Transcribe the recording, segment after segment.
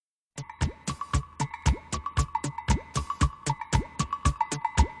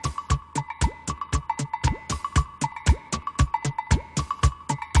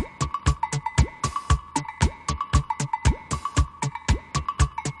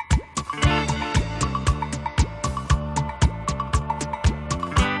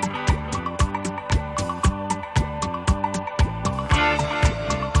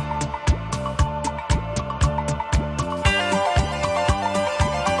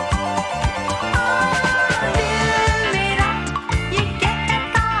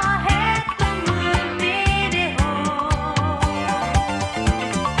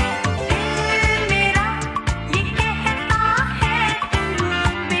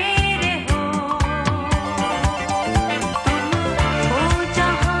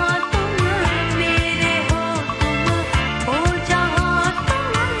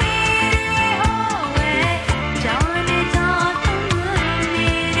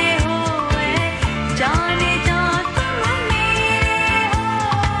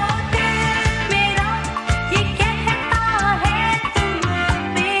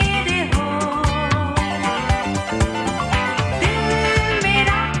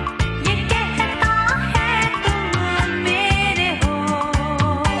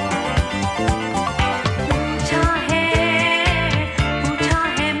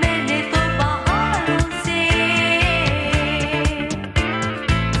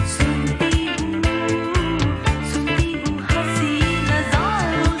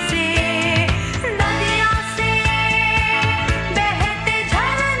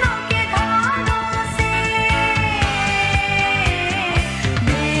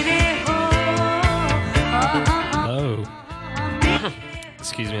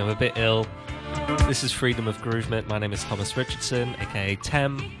excuse me, I'm a bit ill. This is Freedom of Groovement. My name is Thomas Richardson, aka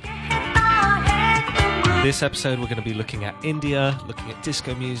Tem. This episode we're going to be looking at India, looking at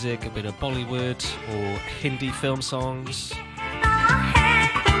disco music, a bit of Bollywood or Hindi film songs.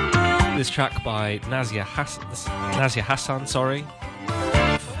 This track by Nazia Hassan,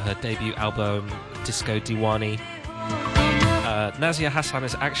 for her debut album Disco Diwani. Nazia Hassan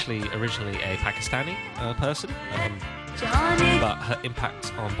is actually originally a Pakistani person, but her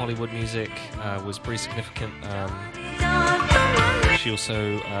impact on Bollywood music was pretty significant. She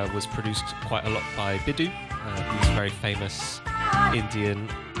also was produced quite a lot by Biddu, who's a very famous Indian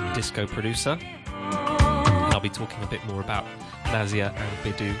disco producer. I'll be talking a bit more about Nazia and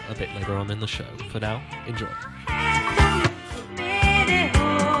Biddu a bit later on in the show. For now, enjoy.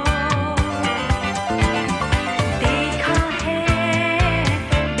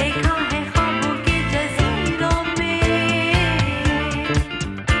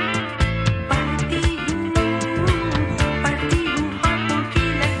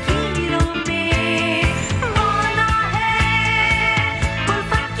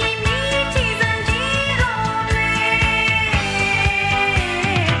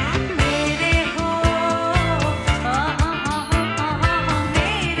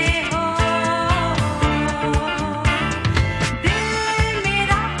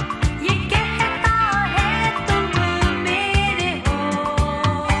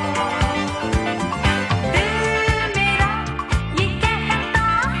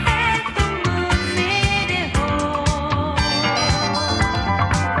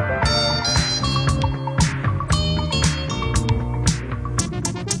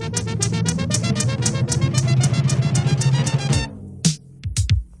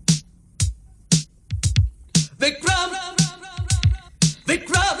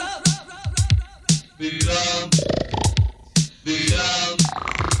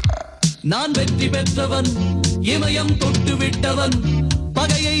 நான் வெற்றி பெற்றவன் இமயம் தொட்டு விட்டவன்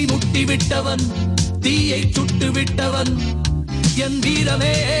பகையை முட்டி விட்டவன் தீயை சுட்டு விட்டவன் என்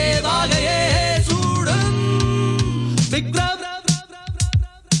வீரமே வாகையே சூடும் Vikram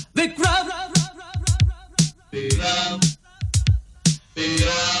Vikram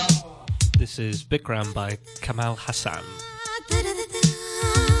This is Bikram by Kamal Hassan.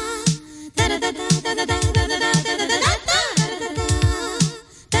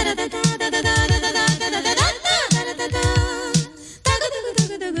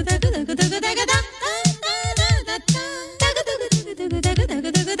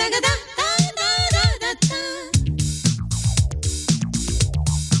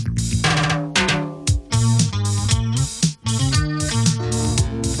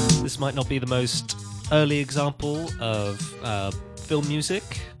 This might not be the most early example of film music.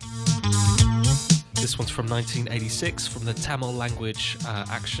 This one's from 1986, from the Tamil language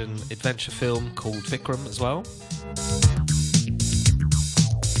action adventure film called Vikram as well.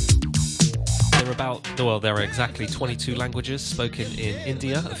 There are exactly 22 languages spoken in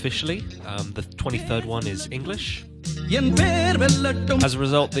India officially. The 23rd one is English. As a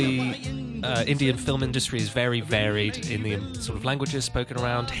result, the Indian film industry is very varied in the sort of languages spoken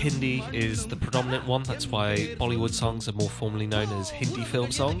around. Hindi is the predominant one. That's why Bollywood songs are more formally known as Hindi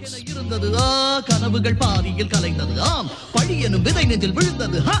film songs.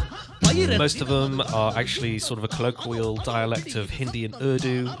 Most of them are actually sort of a colloquial dialect of Hindi and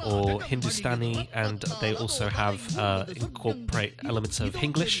Urdu or Hindustani, and they also have incorporate elements of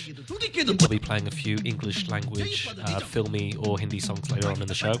Hinglish. We'll be playing a few English language filmy or Hindi songs later on in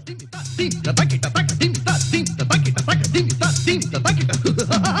the show.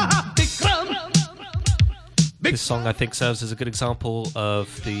 This song, I think, serves as a good example of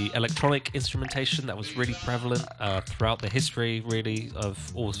the electronic instrumentation that was really prevalent throughout the history, really, of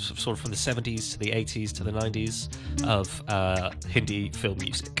all sort of from the 70s to the 80s to the 90s of Hindi film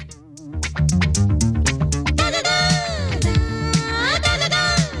music.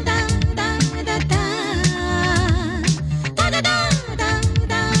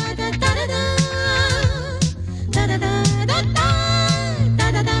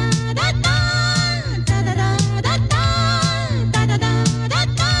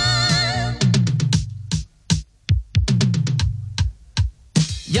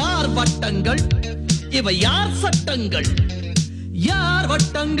 வட்டங்கள் இவை யார் சட்டங்கள் யார்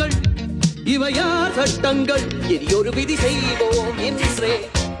வட்டங்கள் இவை யார் சட்டங்கள் இனி ஒரு விதி செய்வோம் என்றே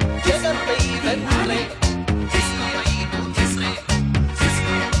ஜெகத்தை வென்றே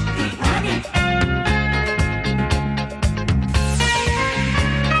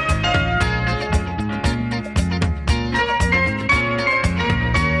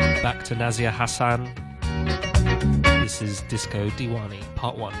Back to Nazia Hassan. This is Disco Diwani,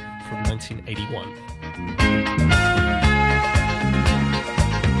 Part 1 from 1981.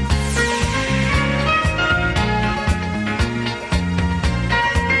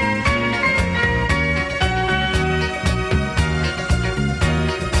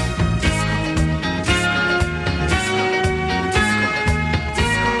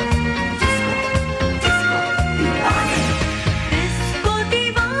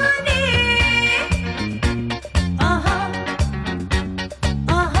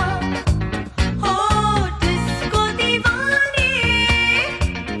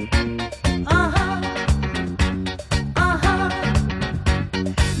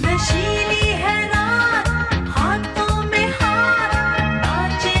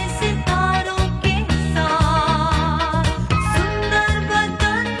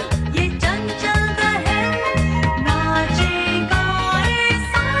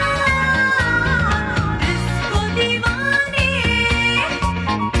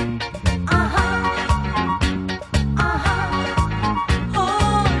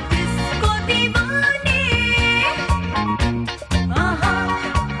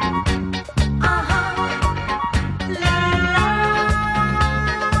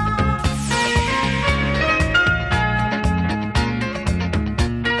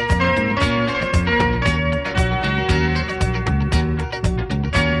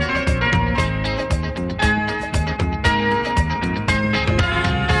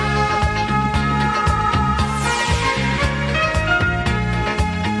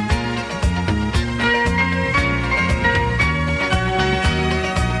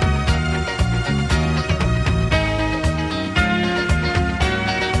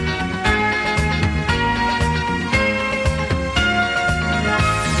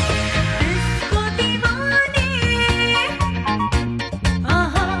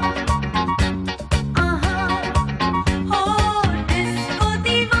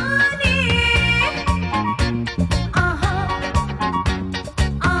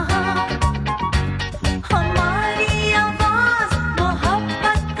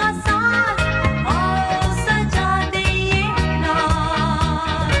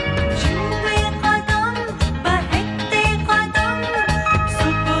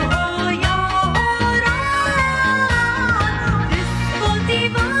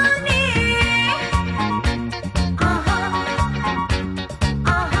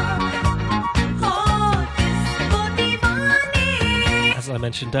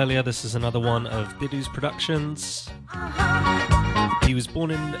 Mentioned earlier, this is another one of Bidu's productions. He was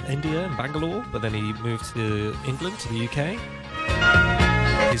born in India, in Bangalore, but then he moved to England, to the UK.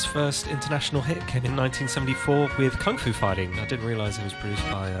 His first international hit came in 1974 with Kung Fu Fighting. I didn't realise it was produced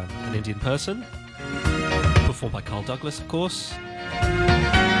by an Indian person. Performed by Carl Douglas, of course.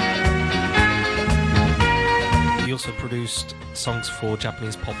 He also produced songs for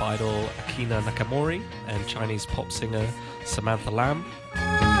Japanese pop idol Akina Nakamori and Chinese pop singer Samantha Lam.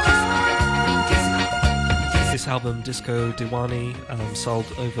 This album, Disco Diwani, sold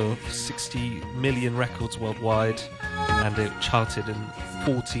over 60 million records worldwide, and it charted in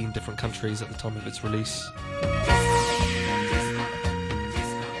 14 different countries at the time of its release.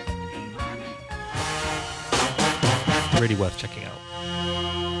 Really worth checking out.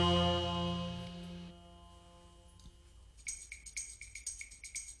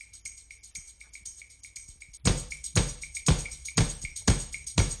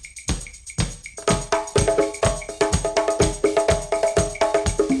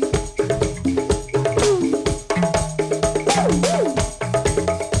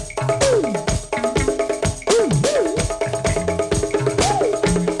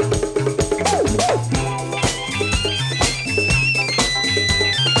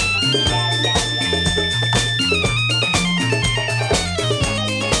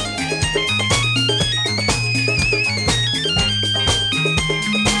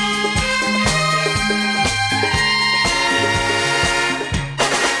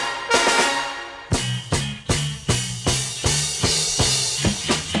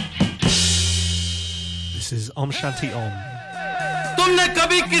 Om Shanti Om. तुमने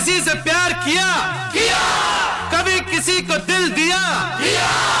कभी किसी से प्यार किया? किया। कभी किसी को दिल दिया? दिया।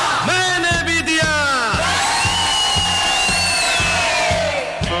 मैंने भी दिया।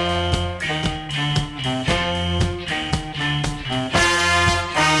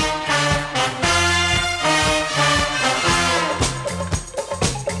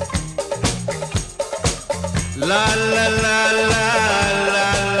 La la la la.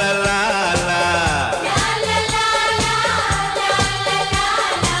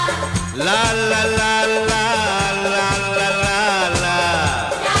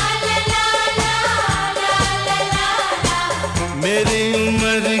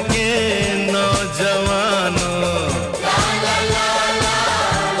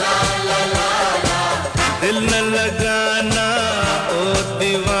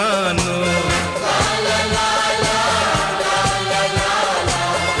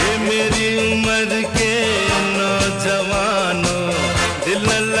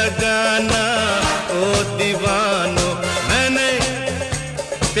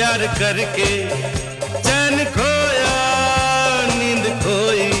 प्यार करके चैन खोया नींद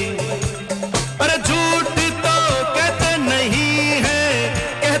खोई अरे झूठ तो कहते नहीं है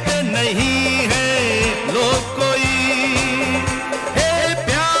लोग कोई हे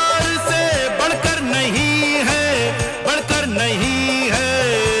प्यार से बढ़कर नहीं है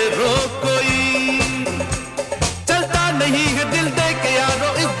रोग कोई चलता नहीं है दिल दे के यारो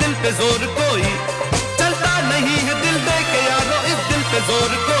इस दिल पे जोर कोई चलता नहीं है दिल दे के यारो इस दिल पे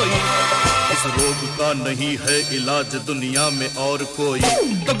जोर कोई इस रोग का नहीं है इलाज दुनिया में और कोई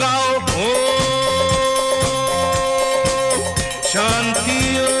तो गाओ ओ शांति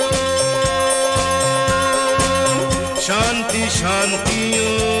शांति शांति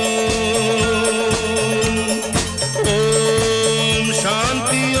ओम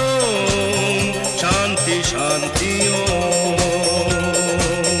शांति शांति शांति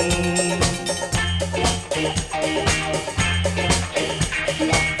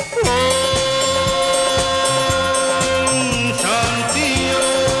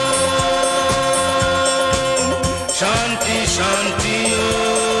शांति शांति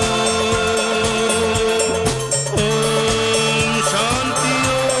ओम शांति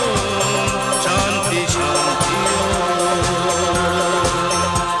शांति शांति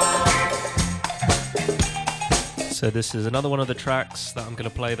So this is another one of the tracks that I'm going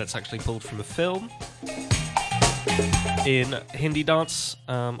to play that's actually pulled from a film. In Hindi dance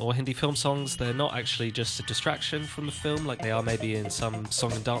or Hindi film songs, they're not actually just a distraction from the film like they are maybe in some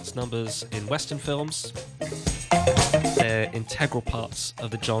song and dance numbers in Western films. They're integral parts of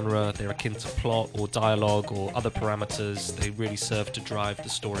the genre. They're akin to plot or dialogue or other parameters. They really serve to drive the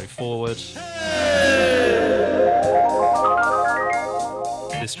story forward.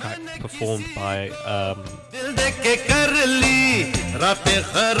 This track performed by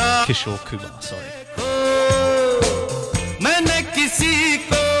Kishore Kumar, sorry. मैंने किसी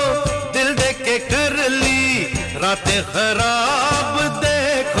को दिल दे के कर ली रातें खराब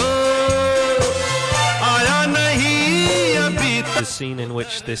देखो आया नहीं अभी तक. The scene in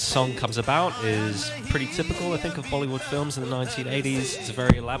which this song comes about is pretty typical, I think, of Bollywood films in the 1980s. It's a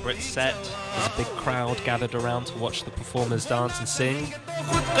very elaborate set. There's a big crowd gathered around to watch the performers dance and sing.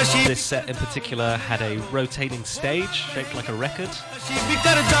 This set in particular had a rotating stage shaped like a record.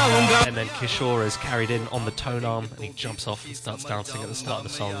 And then Kishore is carried in on the tone arm and he jumps off and starts dancing at the start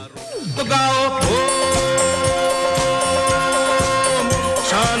of the song.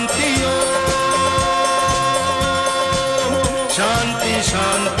 Shanti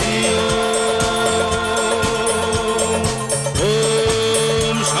Shanti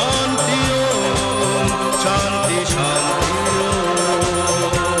Om Shanti Om Shanti Shanti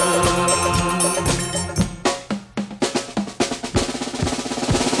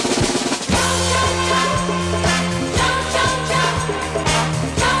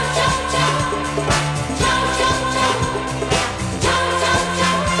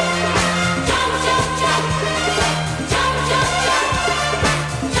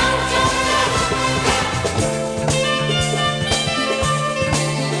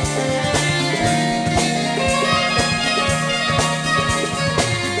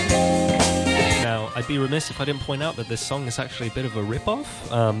I'd be remiss if I didn't point out that this song is actually a bit of a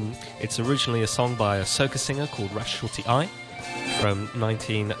rip-off. It's originally a song by a soca singer called Rashwati I from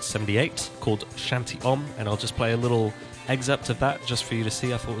 1978 called Shanti Om, and I'll just play a little excerpt of that just for you to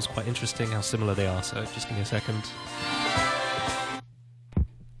see. I thought it was quite interesting how similar they are, so just give me a second.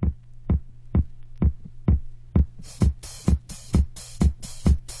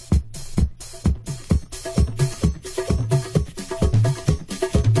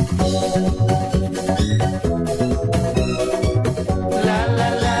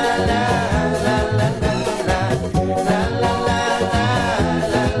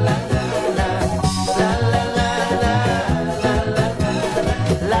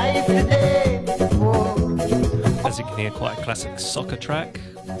 Quite a classic soccer track.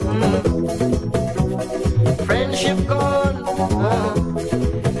 Friendship gone,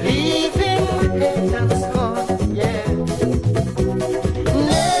 leaving haters gone, yeah.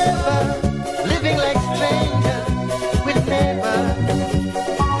 Never living like strangers with never.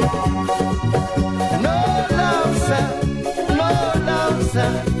 No love,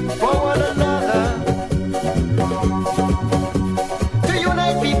 sir, for one another. To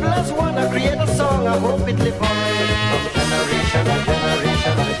unite people as one, I create a song, I hope it live on.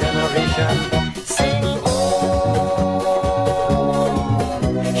 Generation, sing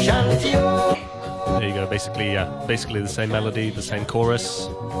Shanti. There you go, basically the same melody, the same chorus.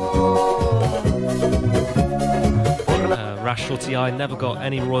 Rash Shorty I never got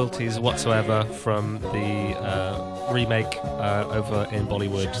any royalties whatsoever from the remake over in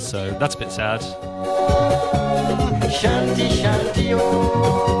Bollywood, so that's a bit sad.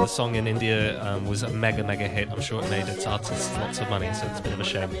 The song in India was a mega hit. I'm sure it made its artists lots of money, so it's a bit of a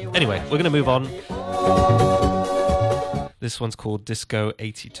shame. Anyway, we're going to move on. This one's called Disco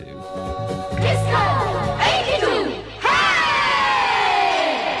 82. Disco 82!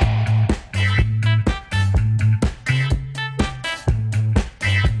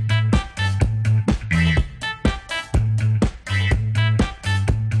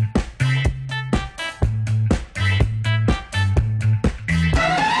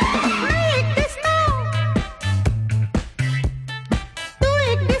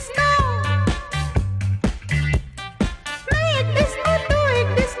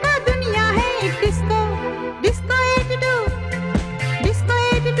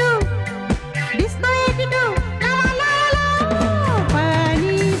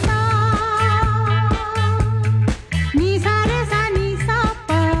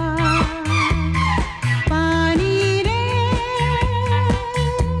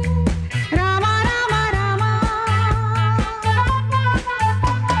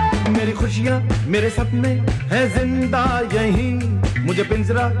 मेरे सपने हैं जिंदा यहीं, मुझे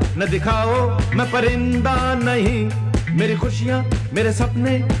पिंजरा न दिखाओ मैं परिंदा नहीं। मेरी खुशियाँ मेरे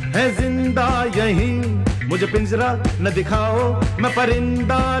सपने हैं जिंदा यहीं, मुझे पिंजरा न दिखाओ मैं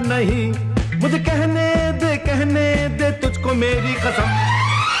परिंदा नहीं। मुझे कहने दे तुझको मेरी कसम।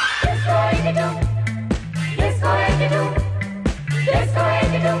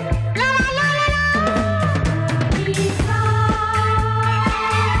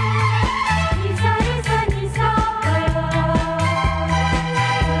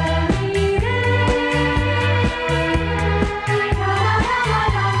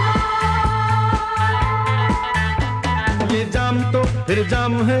 फिर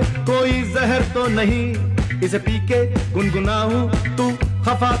जाम है कोई जहर तो नहीं, इसे पी के गुनगुनाऊं तू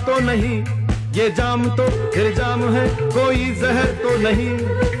खफा तो नहीं। ये जाम तो फिर जाम है कोई जहर तो नहीं,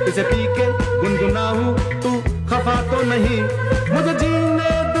 इसे पी के गुनगुनाऊं तू खफा तो नहीं। मुझे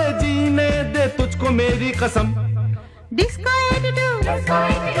जीने दे तुझको मेरी कसम। Disco 82, Disco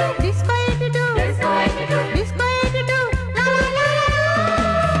 82, Disco 82,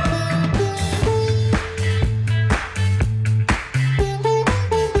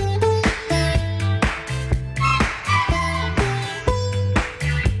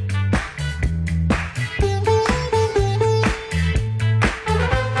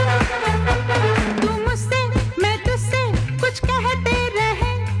 82,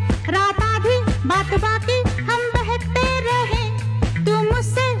 Disco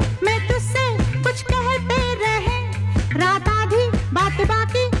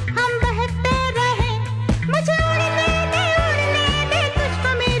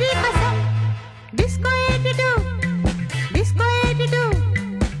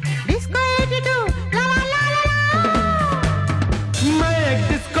la la la la la।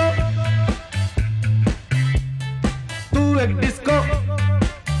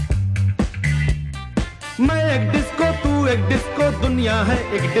 दुनिया है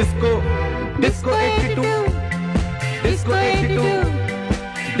एक डिस्को, डिस्को 82, डिस्को 82,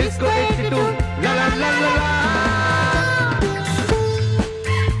 डिस्को 82, ला ला ला ला ला।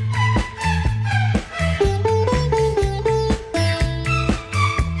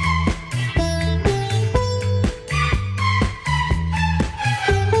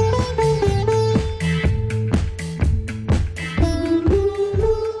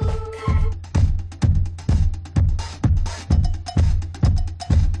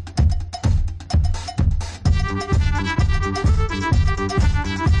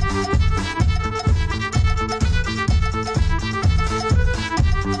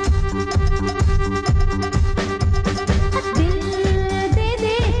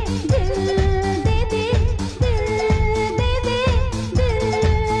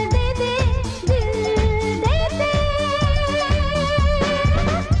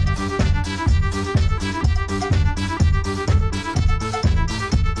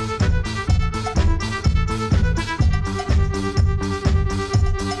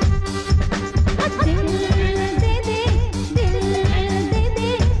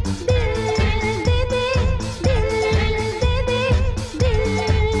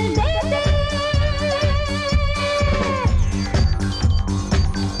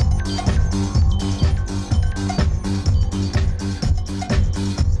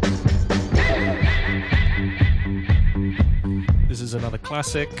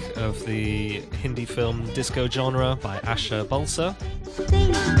 Classic of the Hindi film disco genre by Asha Balsa.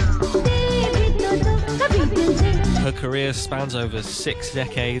 Her career spans over 6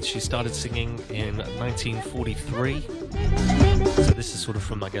 decades. She started singing in 1943. So this is sort of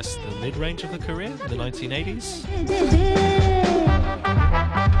from, I guess, the mid-range of her career, the 1980s.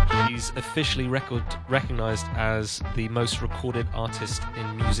 She's officially recognized as the most recorded artist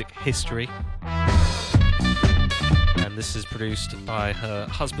in music history. And this is produced by her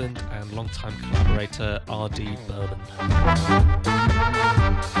husband and longtime collaborator, R.D. Burman.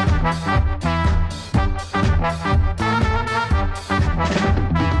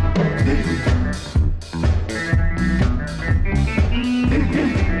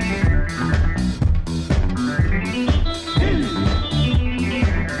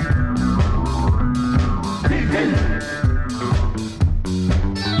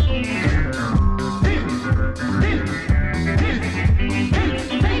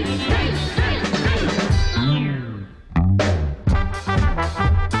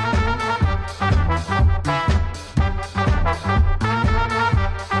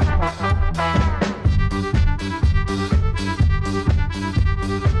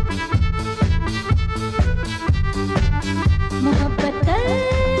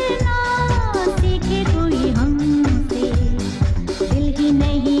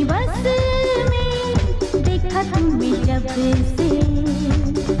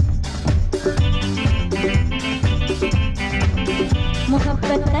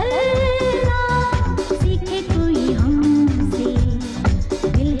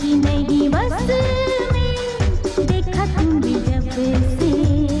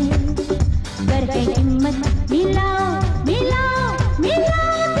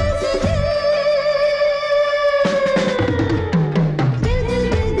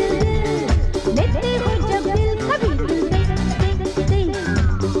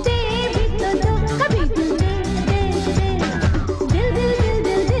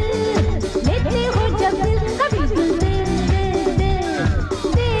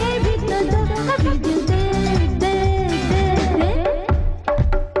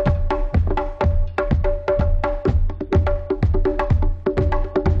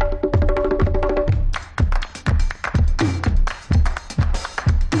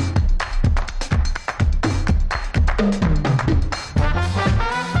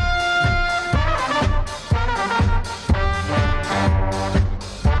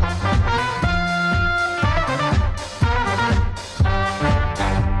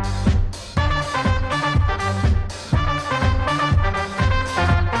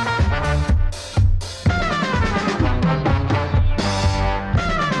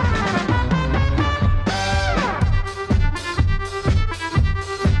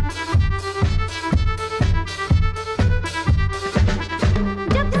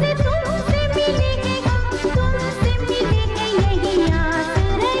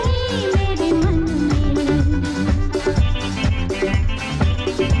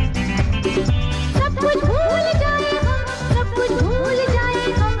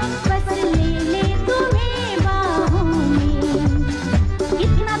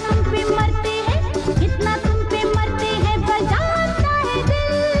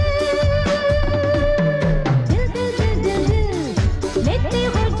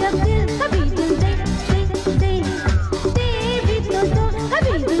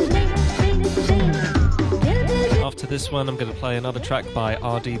 One, I'm going to play another track by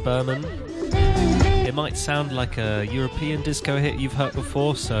R.D. Burman. It might sound like a European disco hit you've heard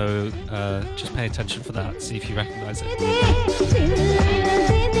before, so just pay attention for that, see if you recognize it.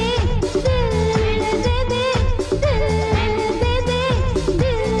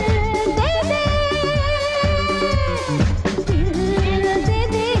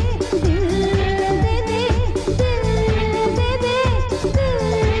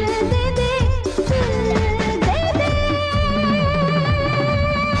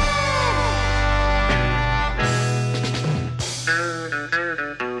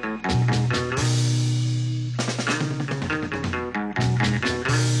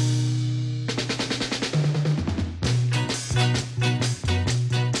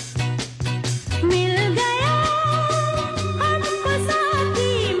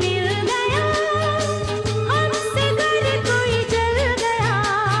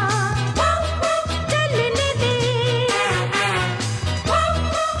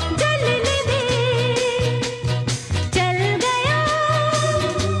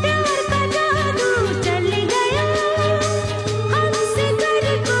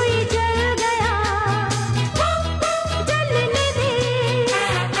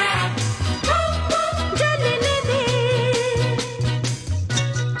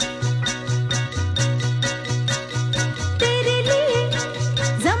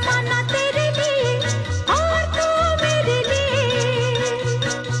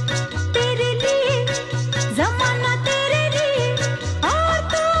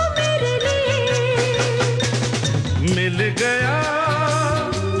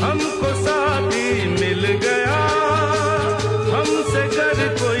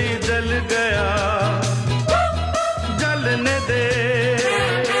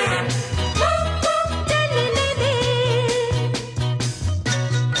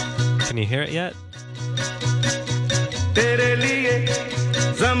 hear it yet? तेरे लिए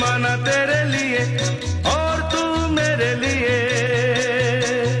ज़माना तेरे लिए और तू मेरे लिए.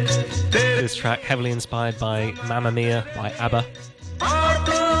 This track heavily inspired by Mamma Mia by ABBA.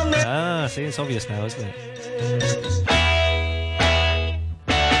 Ah, see, it's obvious now, isn't it?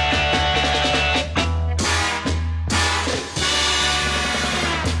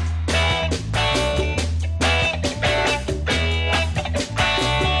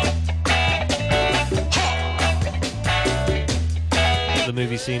 The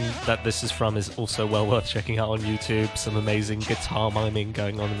movie scene that this is from is also well worth checking out on YouTube. Some amazing guitar miming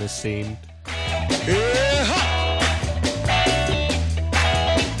going on in this scene.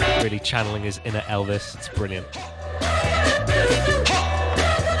 Really channeling his inner Elvis. It's brilliant.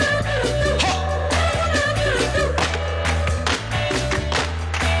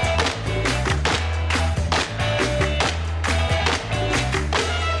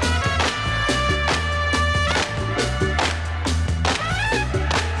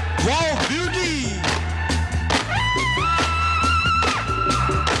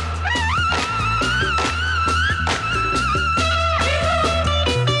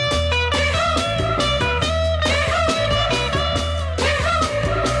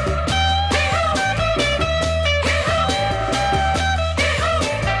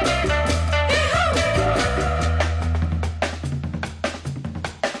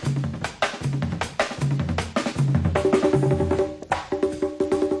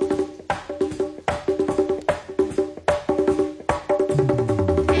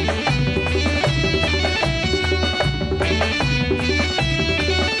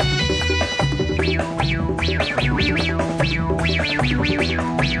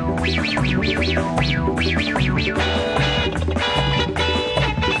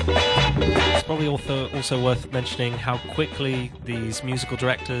 Also worth mentioning how quickly these musical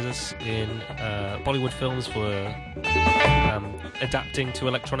directors in Bollywood films were adapting to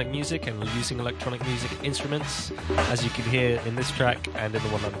electronic music and using electronic music instruments, as you can hear in this track and in the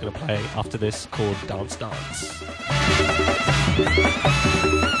one I'm going to play after this called Dance Dance.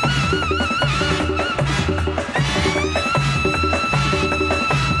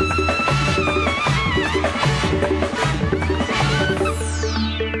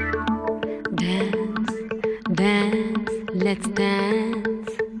 Let's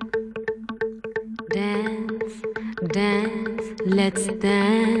dance, dance, dance, let's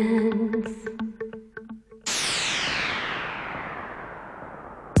dance.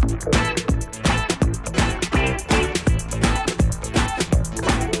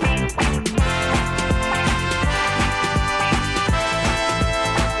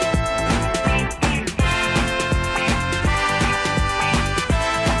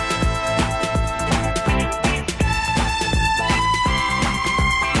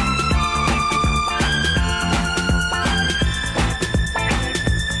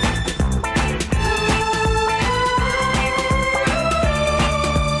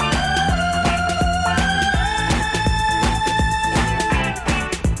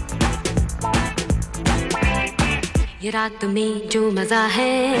 रात में जो मजा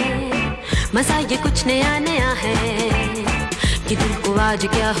है मजा ये कुछ नया नया है कि दिल को आज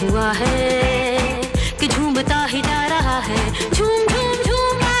क्या हुआ है कि झूमता ही जा रहा है झूम झूम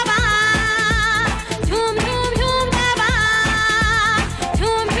झूम बाबा झूम झूम झूम बाबा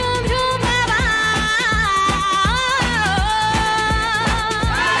झूम झूम झूम बाबा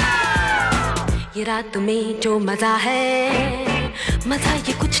ये रात में जो मजा है मजा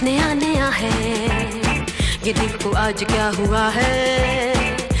ये कुछ नया नया है ये दिल को आज क्या हुआ है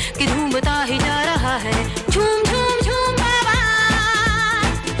कि झूमता ही जा रहा है झूम झूम झूम बाबा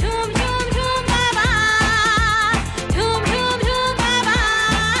झूम झूम झूम बाबा झूम झूम झूम बाबा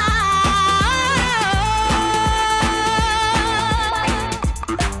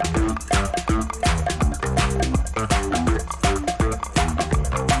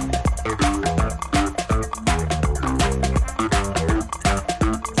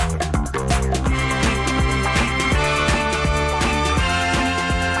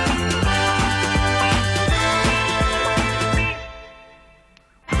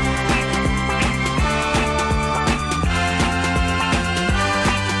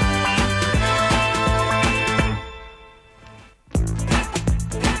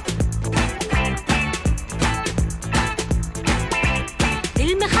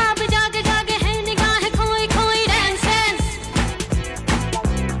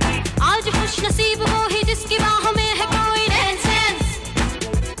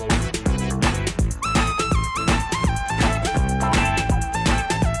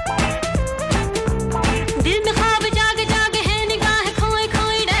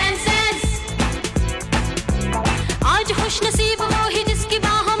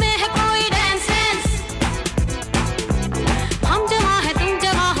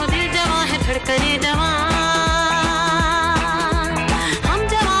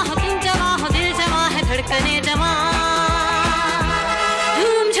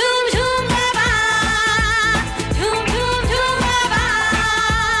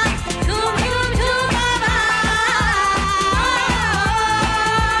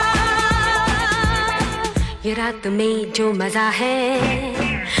रात में जो मजा है,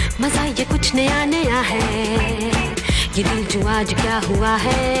 मजा ये कुछ नया नया है। ये दिल जो आज क्या हुआ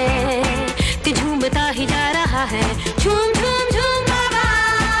है कि झूमता ही जा रहा है। झूम झूम झूम बाबा,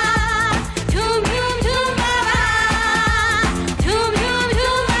 झूम झूम झूम बाबा, झूम झूम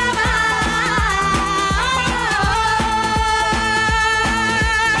झूम बाबा।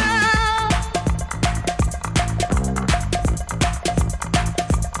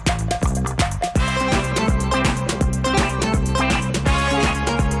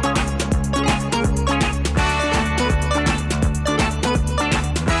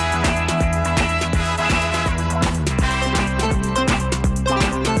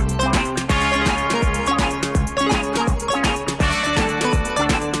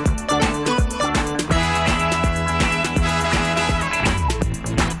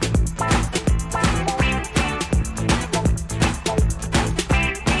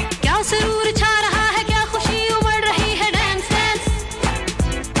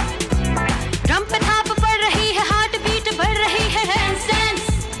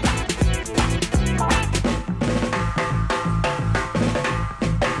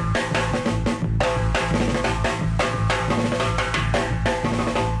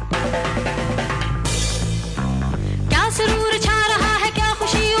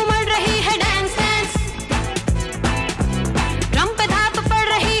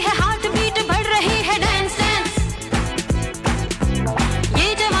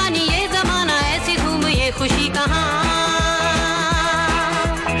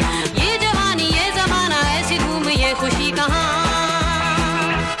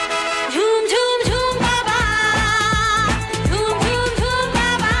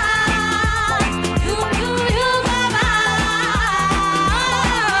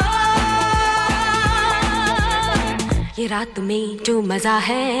 रात में जो मजा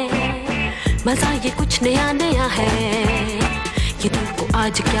है, मजा ये कुछ नया नया है। ये दिल को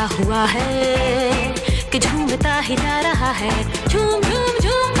आज क्या हुआ है कि झूमता ही जा रहा है। झूम झूम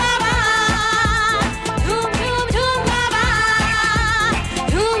झूम बाबा, झूम झूम झूम बाबा,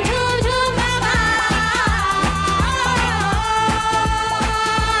 झूम झूम झूम बाबा।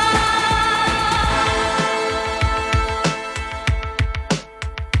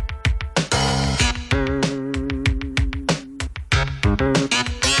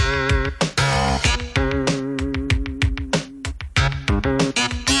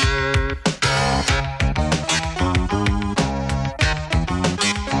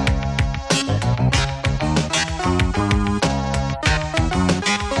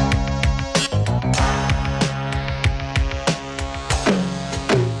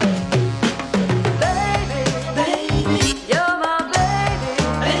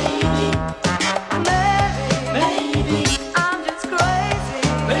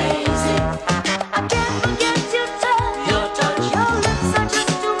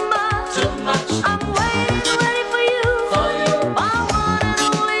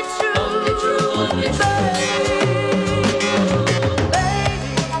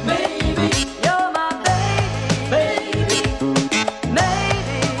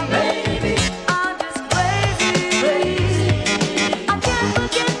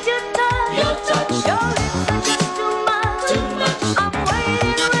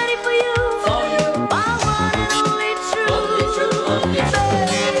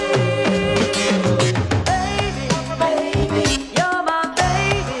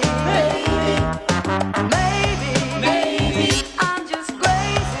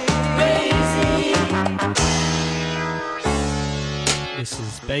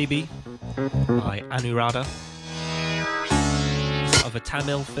 Baby by Anuradha. It's of a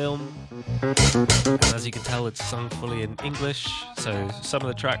Tamil film, and as you can tell it's sung fully in English, so some of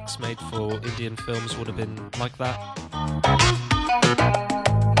the tracks made for Indian films would have been like that.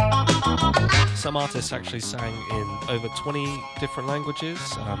 Some artists actually sang in over 20 different languages.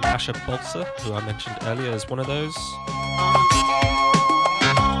 Asha Bolsa, who I mentioned earlier, is one of those.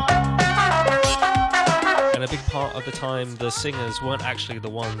 And a big part of the time, the singers weren't actually the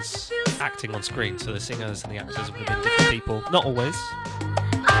ones acting on screen, so the singers and the actors would have been different people. Not always.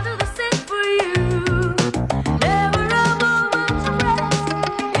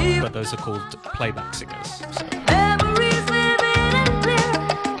 But those are called playback singers. So.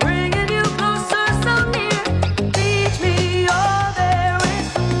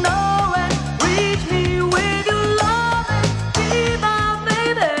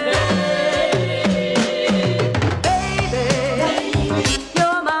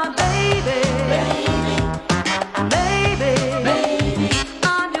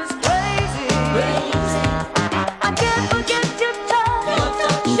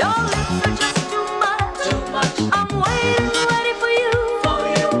 Your lips are just too much.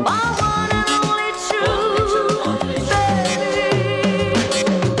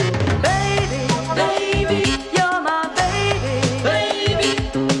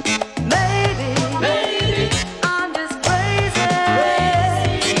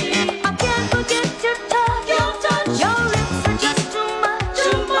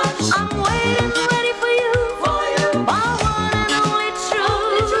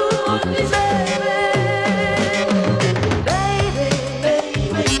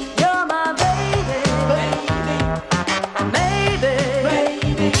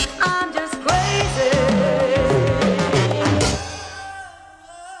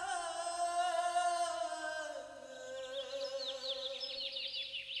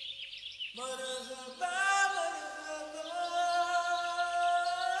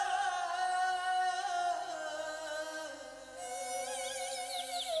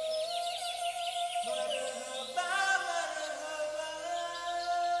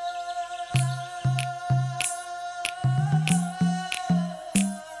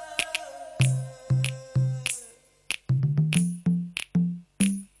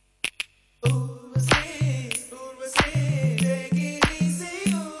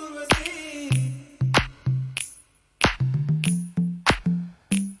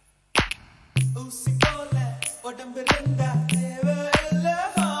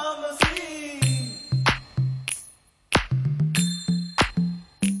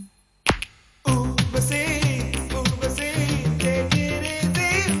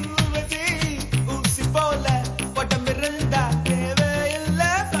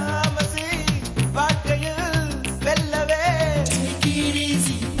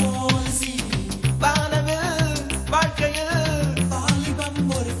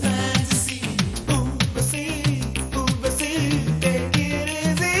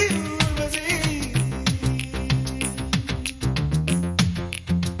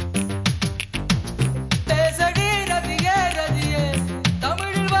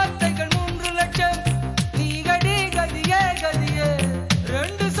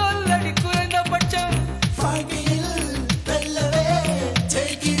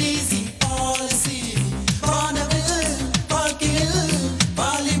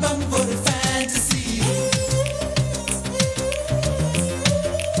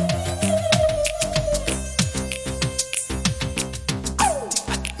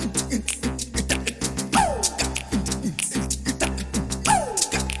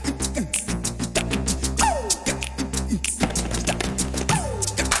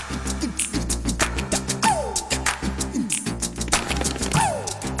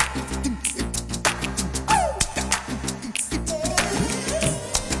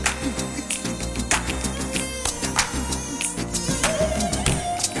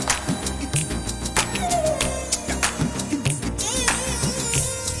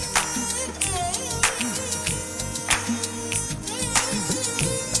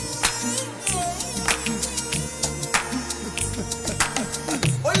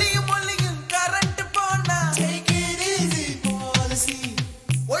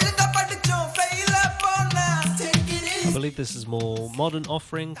 This is more modern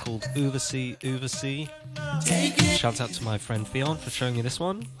offering called Uvasi Uvasi. Shout out to my friend Fion for showing me this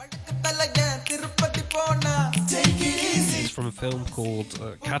one. It's from a film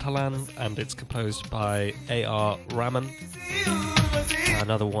called Catalan, and it's composed by A.R. Rahman,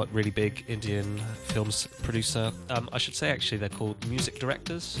 another really big Indian films producer. I should say actually they're called music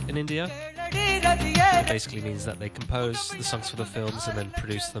directors in India. It basically means that they compose the songs for the films and then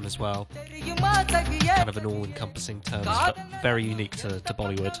produce them as well. Kind of an all-encompassing term, but very unique to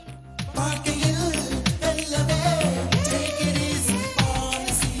Bollywood.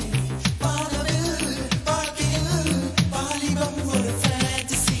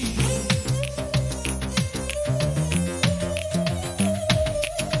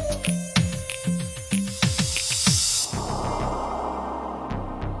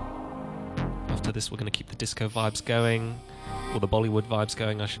 After this, we're going to keep the disco vibes going, or the Bollywood vibes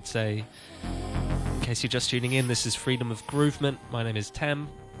going, I should say. In case you're just tuning in, this is Freedom of Groovement. My name is Tem.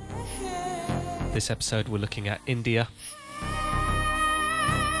 This episode, we're looking at India.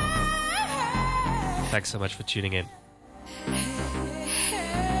 Thanks so much for tuning in.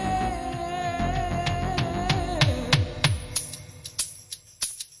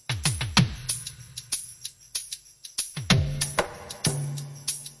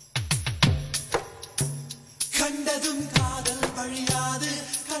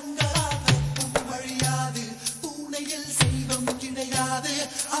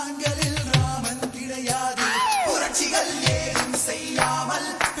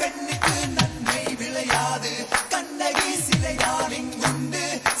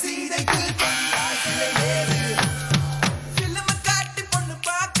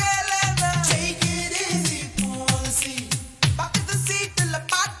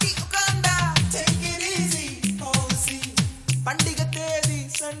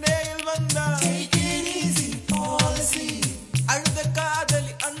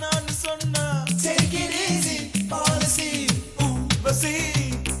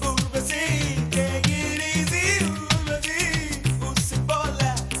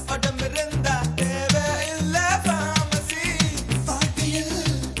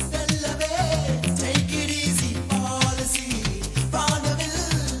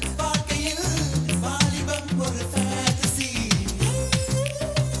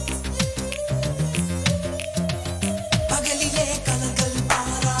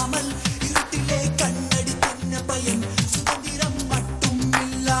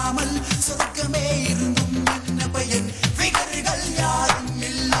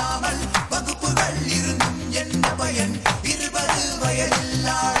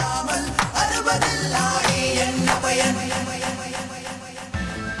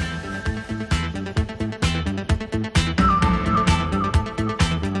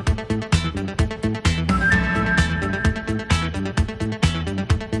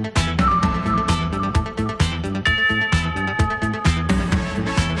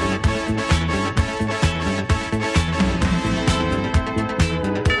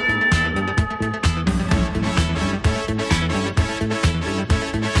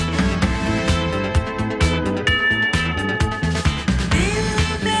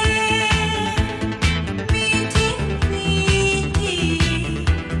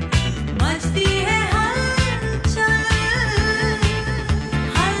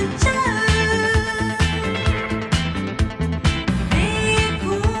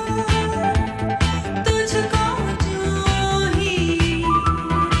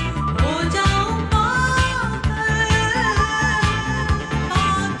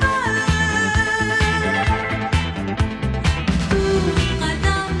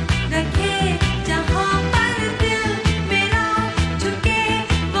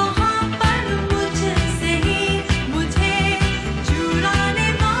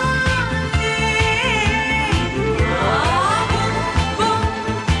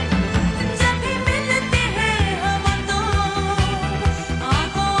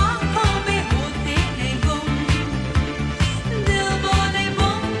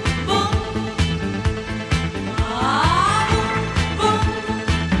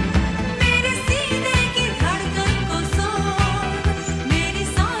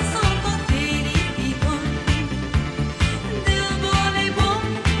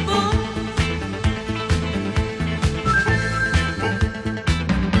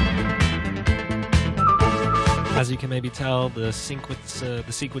 As you can maybe tell, the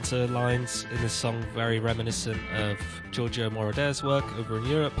sequencer lines in this song very reminiscent of Giorgio Moroder's work over in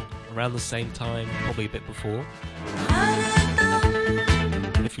Europe around the same time, probably a bit before.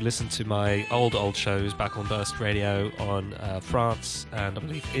 If you listen to my old shows back on Burst Radio on France and I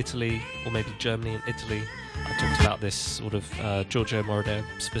believe Italy, or maybe Germany and Italy, I talked about this sort of Giorgio Moroder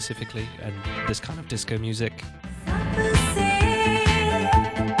specifically and this kind of disco music.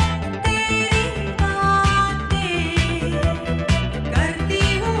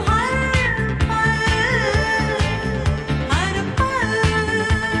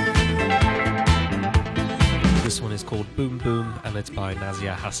 This one is called Boom Boom and it's by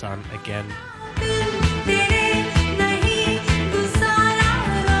Nazia Hassan again.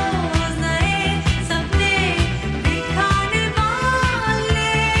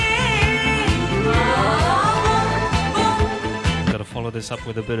 Gotta follow this up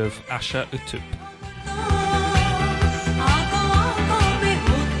with a bit of Asha Utup.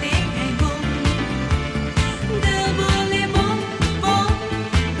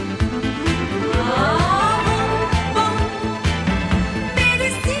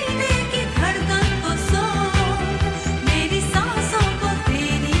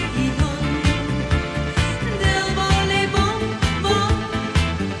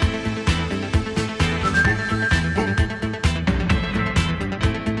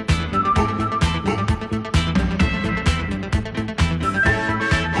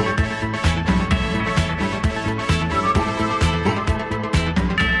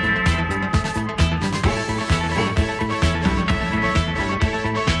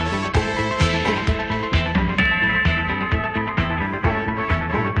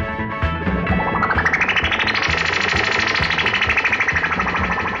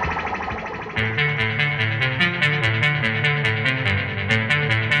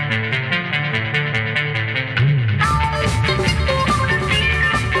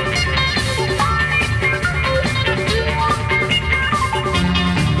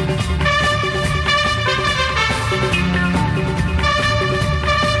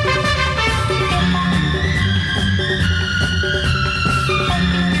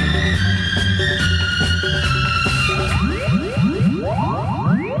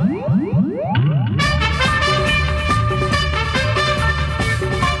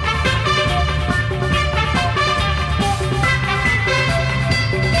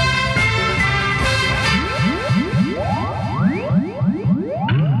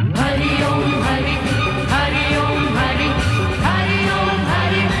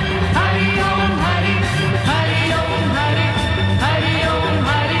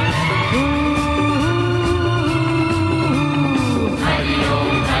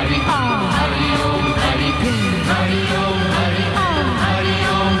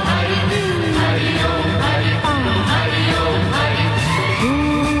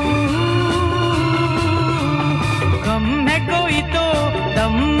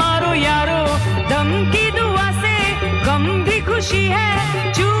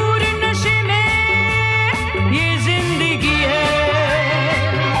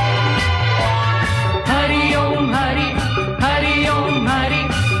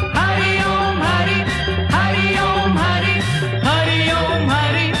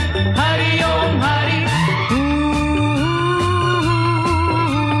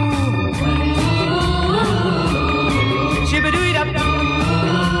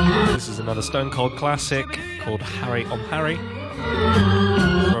 Stone Cold classic called Harry on Harry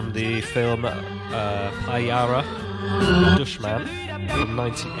from the film Payara Dushman from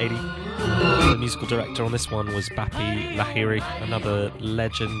 1980. The musical director on this one was Bappi Lahiri, another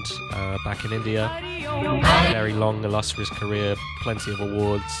legend back in India. Very long, illustrious career, plenty of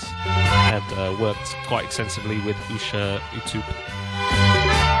awards, and worked quite extensively with Usha Utup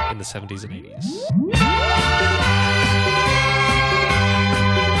in the 70s and 80s.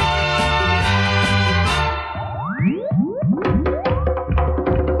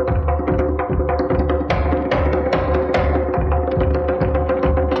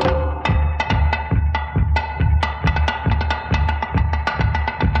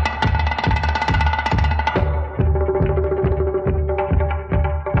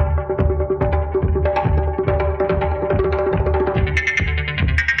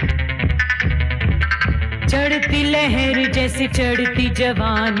 जैसे चढ़ती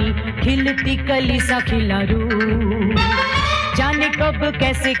जवानी खिलती कली सा खिला रूह जाने कब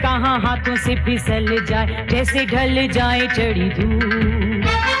कैसे कहां हाथों से फिसल जाए जैसे ढल जाए चढ़ी धूप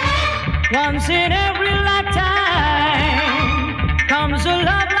Once in every lifetime comes a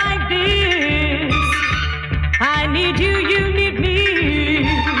love like this I need you, you need me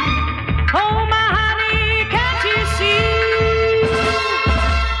Oh my honey, can't you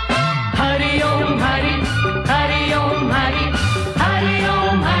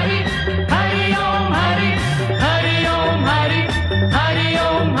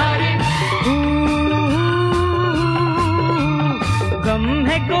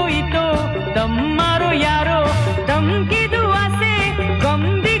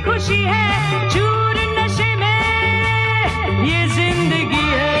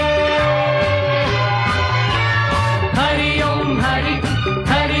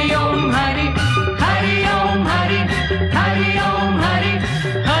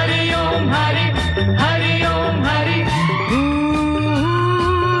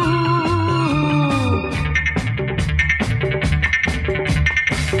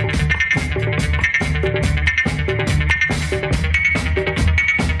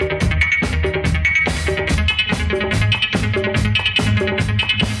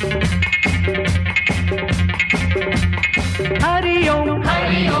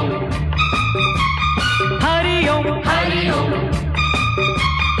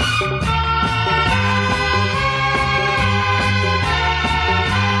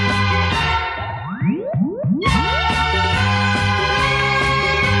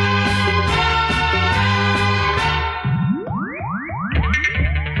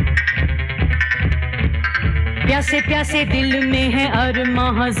प्यासे प्यासे दिल में है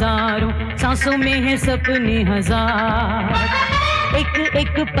अरमां हजारों, सांसों में है सपने हजार। एक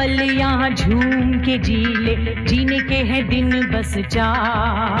एक पल यहाँ झूम के जी ले, जीने के हैं दिन बस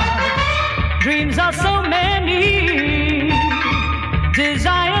चार। Dreams are so many,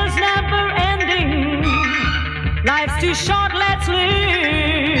 desires never ending. Life's too short, let's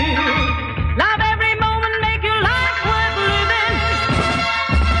live. Love every moment, make your life worth living.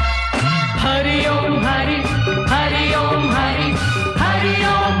 Hari Om Hari, Hari Om Hari, Hari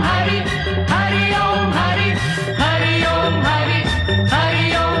Om Hari, Hari Om Hari, Hari Om Hari, Hari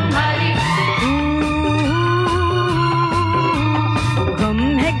Om Hari. गम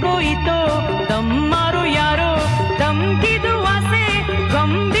है कोई तो दम मारो यारो, दम की दुआ से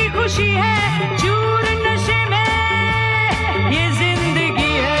गम भी खुशी है। चूर नशे में ये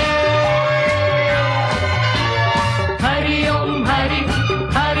जिंदगी है। Hari Om Hari,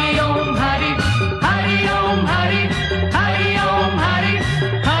 Hari Om Hari, Hari Om Hari, Hari Om Hari,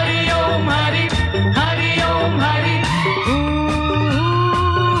 Hari Om Hari, Hari Om Hari.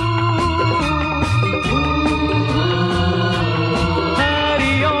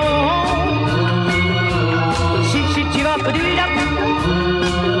 Hari Om Shiv Shiva पदुरा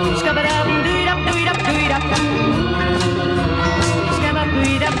skabadam doodap doodap doodap skabab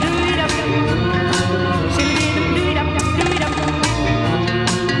doodap doodap shilidum doodap doodap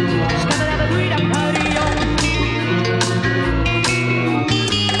skabadam doodap hari om.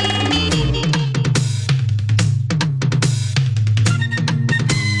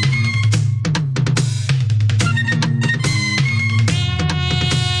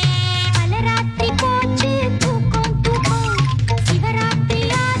 பல ராத்திரி போச்சு தூக்கம் தூக்கம், சிவராத்திரி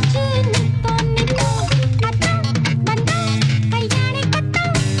ஆச்சு நித்தம் நித்தம். அதான் வந்தா கையானை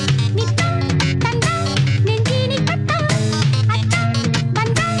கத்தம், நித்தம் தந்தா நெஞ்சினி கத்தம். அதான்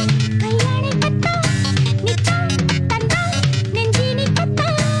வந்தா கையானை கத்தம், நித்தம் தந்தா நெஞ்சினி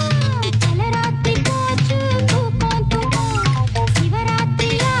கத்தம். பல ராத்திரி போச்சு தூக்கம் தூக்கம்,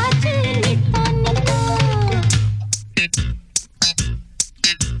 சிவராத்திரி ஆச்சு நித்தம் நித்தம்.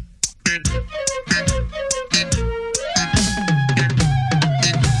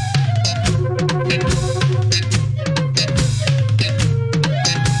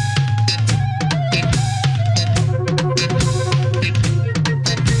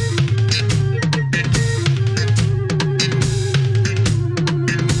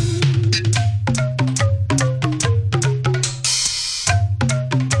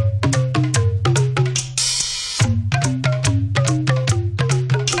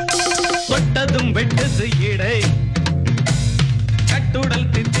 தொட்டதும் வெட்டது இடை, கட்டுடல்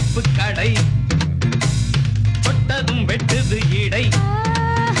தித்திப்பு கடை. தொட்டதும் வெட்டது இடை,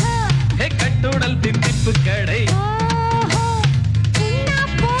 ஹே கட்டுடல் தித்திப்பு கடை.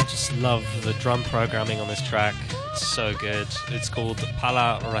 Just love the drum programming on this track. It's so good. It's called Pala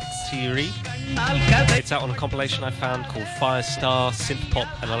Ratiri. It's out on a compilation I found called Firestar, Synth Pop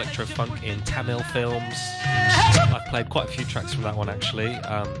and Electro Funk in Tamil Films. I've played quite a few tracks from that one actually.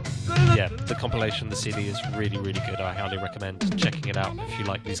 Yeah, the compilation, the CD is really, really good. I highly recommend checking it out if you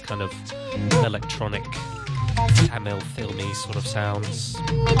like these kind of electronic Tamil filmy sort of sounds.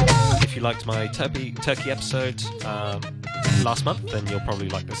 If you liked my Turkey episode last month, then you'll probably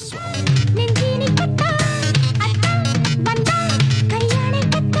like this as well. நெஞ்சினி கத்தா அதான் வந்தா கையானை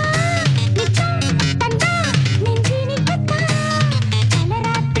கத்தா, நித்தம் தந்தா நெஞ்சினி கத்தா. பல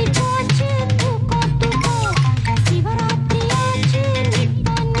ராத்திரி போச்சு தூக்கம் தூக்கம், சிவராத்திரி ஆச்சு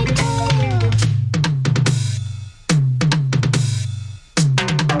நித்தம் நித்தம்.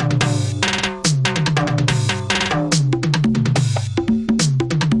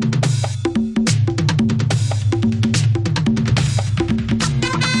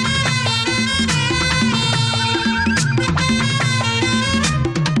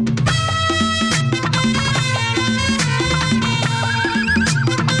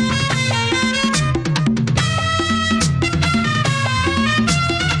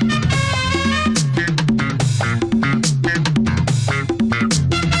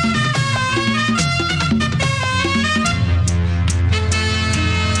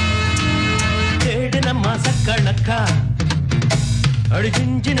 கணக்கா அடி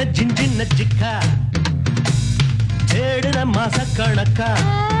ஜிஞ்சின ஜிஞ்சின சிக்கா ஏடுன மாச கணக்கா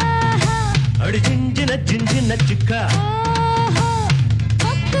அடி ஜிஞ்சின ஜிஞ்சின சிக்கா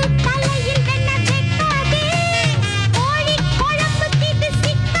கொக்கு தலையில் வெண்ண வெட்டாதே, கோழி குழம்பு தீட்டு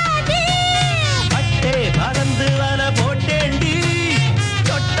சிக்காதே. பட்டே பறந்து வர போட்டேண்டி,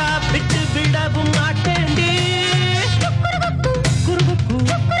 தொட்டா பிட்டு விடவும் மாட்டேண்டி. குருகுக்கு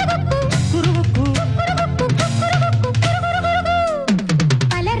குருகுக்கு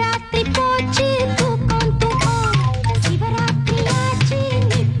பல ராத்திரி போச்சு தூக்கம் தூக்கம்,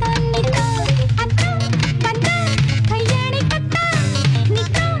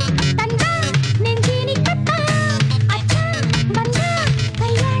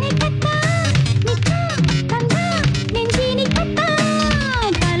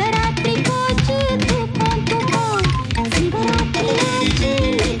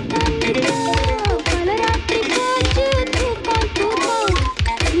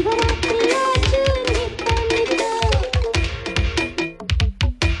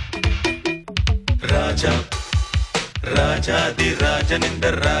 ராஜாதி ராஜனிந்த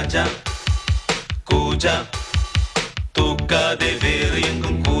ராஜா கூஜா தூக்காதே வேறு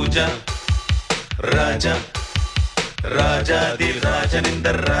எங்கும் கூஜா ராஜா ராஜாதி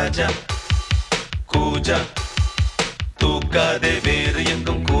ராஜனிந்த ராஜா கூஜா தூக்காதே வேறு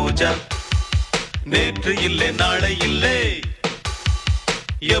எங்கும் கூஜா நேற்று இல்லை நாளை இல்லை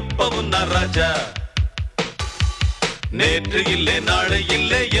எப்பவும் நான் ராஜா நேற்று இல்லை நாளை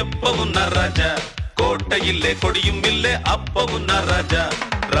இல்லை எப்பவும் நான் ராஜா கோட்டை இல்லை கொடியும் இல்லை அப்பவும் நான் ராஜா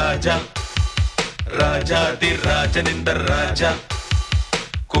ராஜா ராஜாதி ராஜனிந்த ராஜா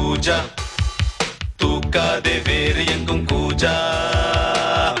கூஜா தூக்காதே வேறு எங்கும் கூஜா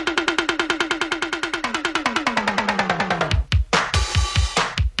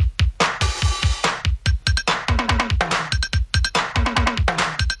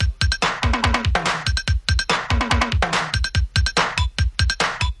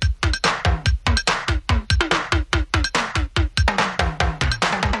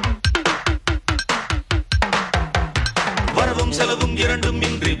செலவும் இரண்டும்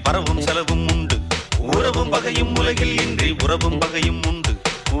இன்றி பரவும் செலவும் உண்டு உறவும் பகையும் உலகில் இன்றி உறவும் பகையும் உண்டு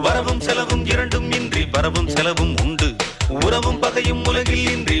வரவும் செலவும் இரண்டும் இன்றி பரவும் செலவும் உண்டு உறவும் பகையும் உலகில்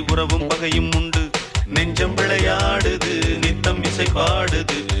இன்றி உறவும் பகையும் உண்டு நெஞ்சம் விளையாடுது நித்தம் இசை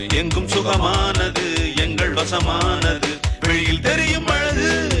பாடுது எங்கும் சுகமானது எங்கள் வசமானது வெளியில் தெரியும் அழகு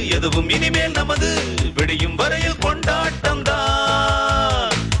எதுவும் இனிமேல் நமது விடியும் வரையில் கொண்டாட்டம்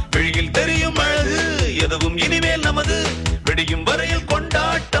தான் வெளியில் தெரியும் அழகு எதுவும் இனிமேல் நமது விடியும் வரையில்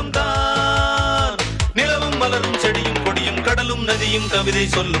கொண்டாட்டம் தான் நிலவும் மலரும் செடியும் கொடியும் கடலும் நதியும் கவிதை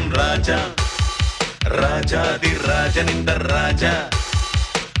சொல்லும் ராஜா ராஜாதி ராஜனிந்த ராஜா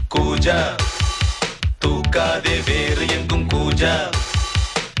கூஜா தூக்காதே வேறு எங்கும் கூஜா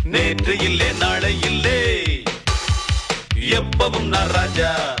நேற்று இல்லை நாளை இல்லை எப்பவும் நான் ராஜா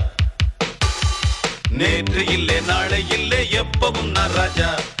நேற்று இல்லை நாளை இல்லை எப்பவும் நான் ராஜா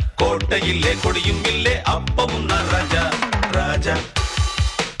கோட்டை இல்லை கொடியும் இல்லை அப்பவும் நான் ராஜா ராஜா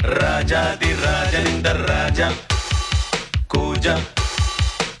ராஜாதி ராஜனிந்த ராஜா கூஜா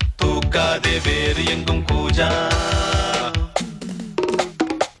தூக்காதே வேறு எங்கும் கூஜா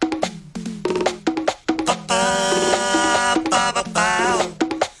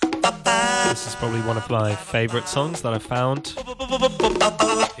This is probably one of my favorite songs that I found.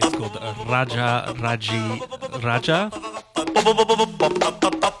 It's called Raja Raji Raja.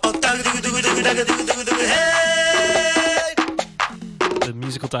 The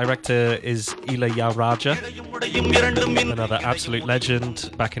musical director is Ilayaraja, another absolute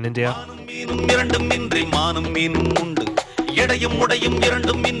legend back in India.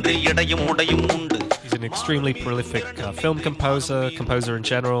 He's an extremely prolific film composer in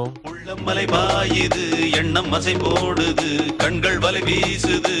general.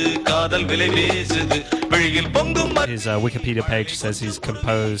 His Wikipedia page says he's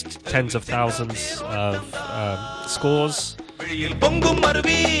composed tens of thousands of scores. பொங்கும்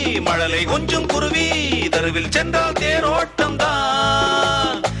அருவி மழலை கொஞ்சம் குருவி தருவில் சென்றால் தேரோட்டம்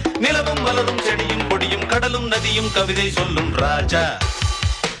தான் நிலவும் மலரும் செடியும் கொடியும் கடலும் நதியும் கவிதை சொல்லும் ராஜா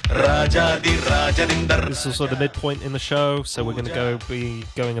ராஜாதி ராஜனிந்தர். This is also the midpoint in the show, so we're going to be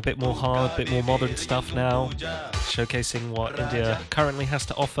going a bit more hard, a bit more modern stuff now, showcasing what India currently has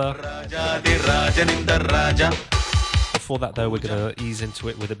to offer. Rajathi ராஜனிந்தர் Raja. Before that though, we're going to ease into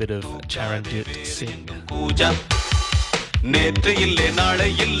it with a bit of Charanjit Singh. நேற்று இல்லை நாளை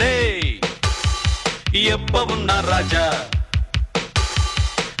இல்லை எப்பவும் நான் ராஜா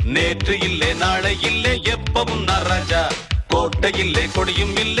நேற்று இல்லை நாளை இல்லை எப்பவும் நான் ராஜா கோட்டை இல்லை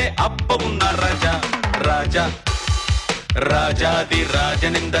கொடியும் இல்லை அப்பவும் நான் ராஜா ராஜா ராஜாதி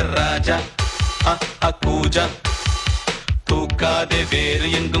ராஜனிந்த ராஜா கூஜா தூக்காதே வேறு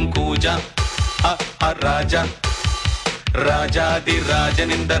எங்கும் கூஜா ராஜா ராஜாதி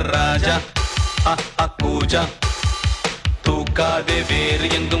ராஜனிந்த ராஜா கூஜா தூக்காதே வேறு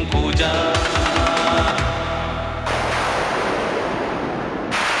எங்கும் கூஜா.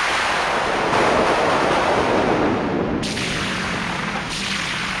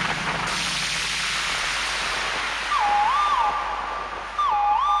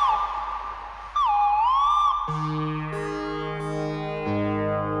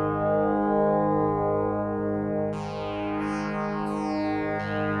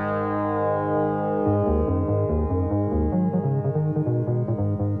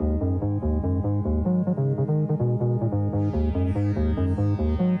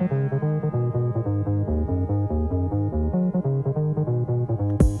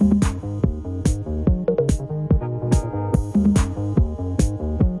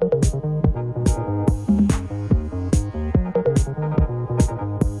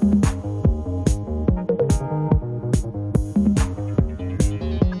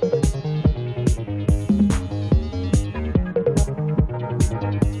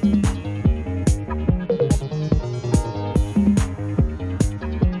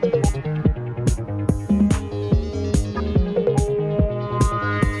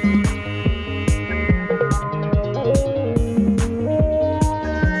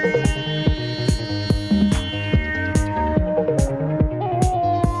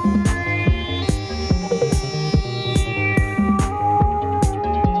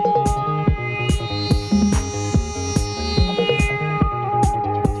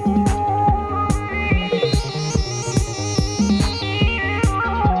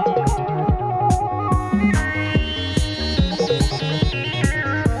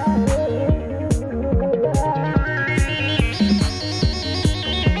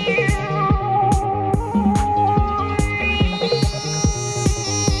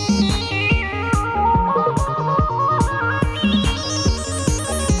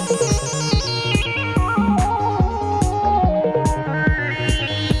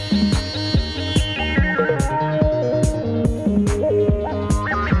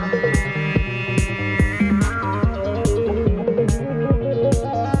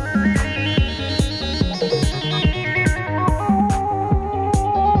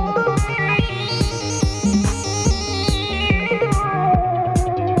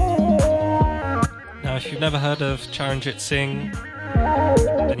 never heard of Charanjit Singh,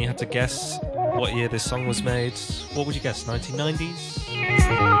 then you had to guess what year this song was made. What would you guess? 1990s?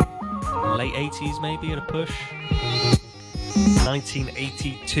 Late 80s maybe at a push?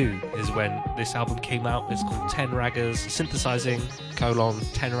 1982 is when this album came out. It's called 10 Ragas, synthesizing, 10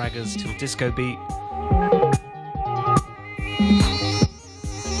 Ragas to a disco beat.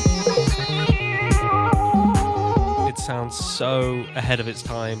 It sounds so ahead of its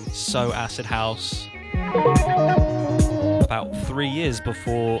time, so acid house. About 3 years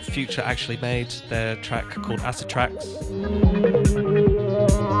before Future actually made their track called Acid Tracks.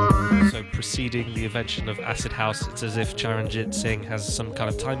 So preceding the invention of acid house, it's as if Charanjit Singh has some kind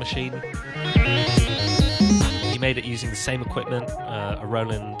of time machine. He made it using the same equipment, a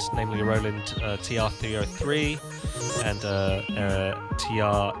Roland TR-303 and a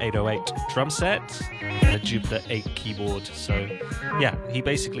TR-808 drum set and a Jupiter 8 keyboard. So yeah, he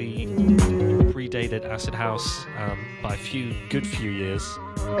basically predated acid house by a good few years.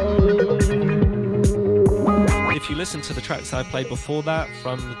 If you listen to the tracks I played before that,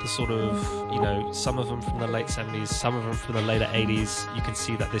 from the sort of, some of them from the late 70s, some of them from the later 80s, you can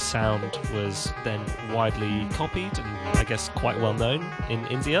see that this sound was then widely copied and I guess quite well known in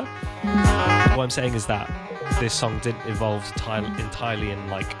India. What I'm saying is that this song didn't evolve entirely in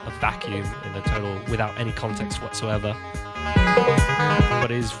like a vacuum, without any context whatsoever. But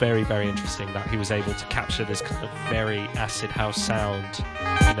it is very, very interesting that he was able to capture this kind of very acid house sound,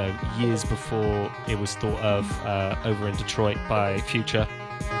 years before it was thought of over in Detroit by Future.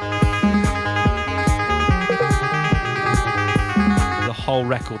 The whole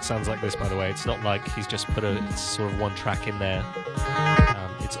record sounds like this, by the way. It's not like he's just put a sort of one track in there.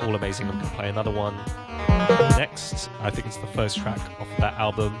 It's all amazing. I'm going to play another one next. I think it's the first track off of that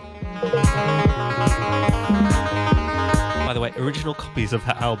album. By the way, original copies of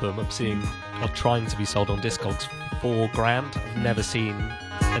that album I'm seeing are trying to be sold on Discogs for $4,000. I've never seen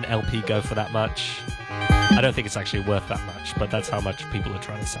an LP go for that much. I don't think it's actually worth that much, but that's how much people are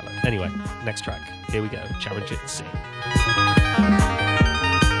trying to sell it. Anyway, next track. Here we go. Charanjit Singh.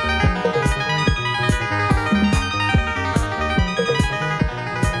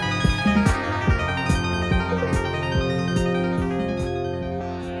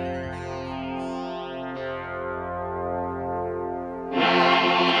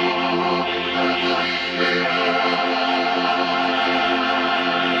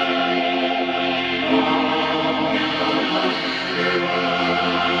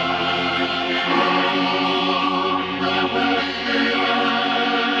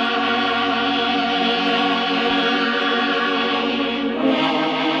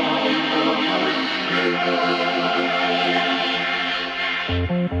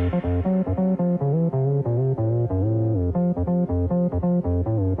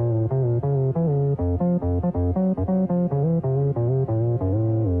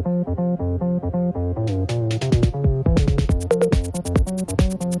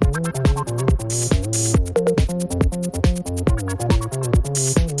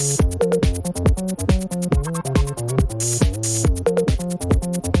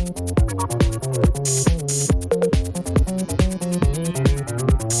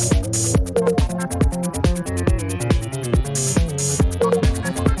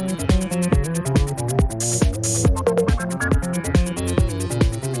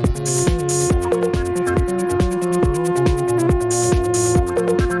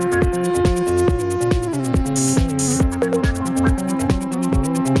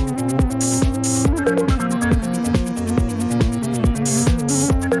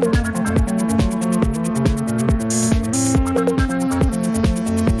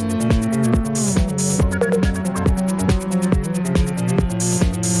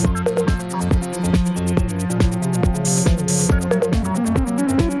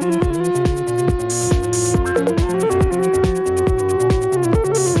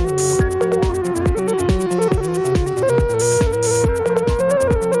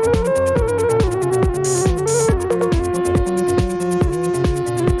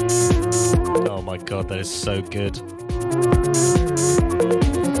 So good.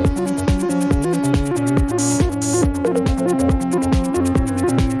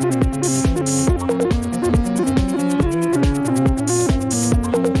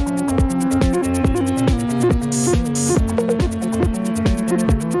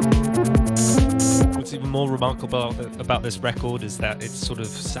 What's even more remarkable about this record is that it's sort of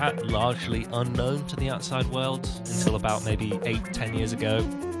sat largely unknown to the outside world until about maybe 8-10 years ago.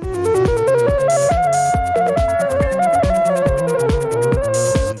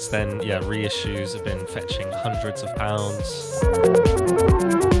 Since then, reissues have been fetching hundreds of pounds.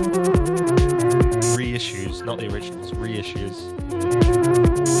 reissues, not the originals, reissues.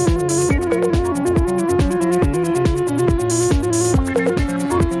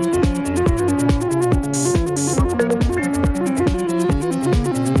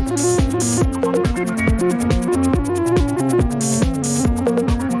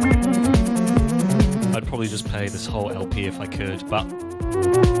 I'd probably just play this whole LP if I could, but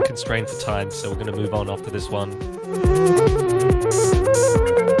constrained for time, so we're going to move on after this one.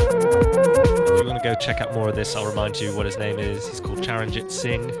 If you want to go check out more of this, I'll remind you what his name is. He's called Charanjit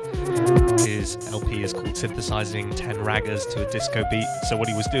Singh. His LP is called Synthesizing 10 Ragas to a Disco Beat. So what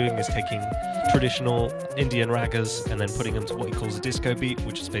he was doing is taking traditional Indian ragas and then putting them to what he calls a disco beat,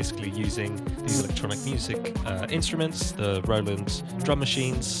 which is basically using these electronic music instruments, the Roland drum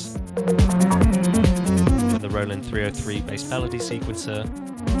machines, and the Roland 303 bass melody sequencer.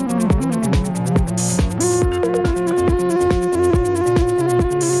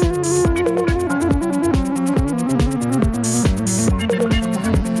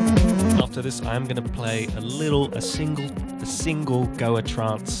 After this, I'm going to play a single Goa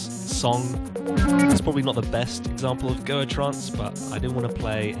trance song. It's probably not the best example of Goa trance, but I didn't want to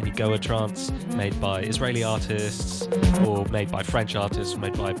play any Goa trance made by Israeli artists or made by French artists or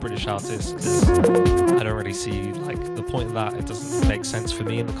made by British artists, because I don't really see like the point of that. It doesn't make sense for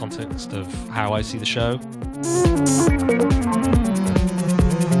me in the context of how I see the show.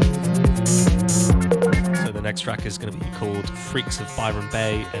 So the next track is going to be called Freaks of Byron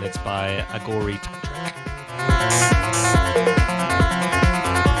Bay, and it's by Agori Tantric.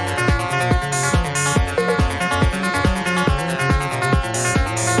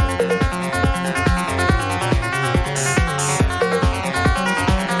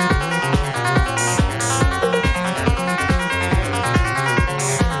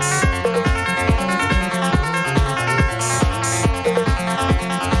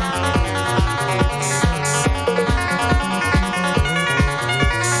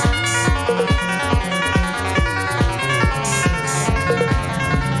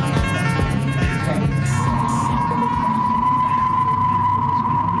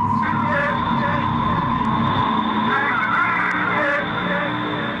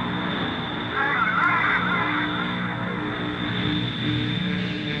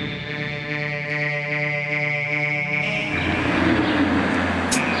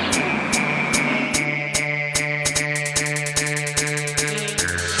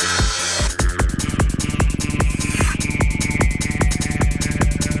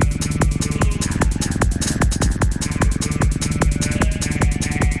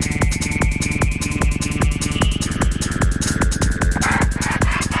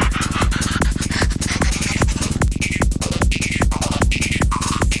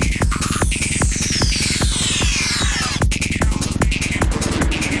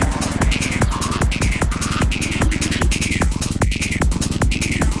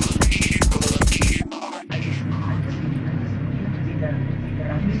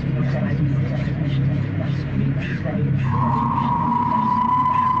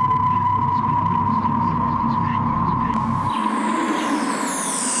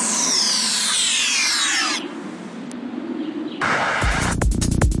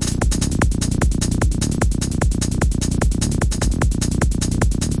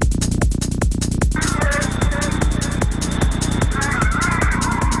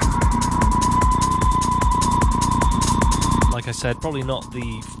 Said, probably not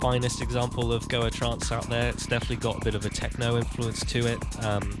the finest example of Goa trance out there. It's definitely got a bit of a techno influence to it.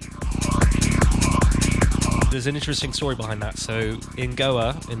 There's an interesting story behind that. So in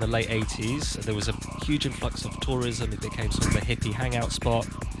Goa in the late 80s, there was a huge influx of tourism. It became sort of a hippie hangout spot.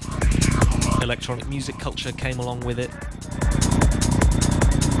 Electronic music culture came along with it.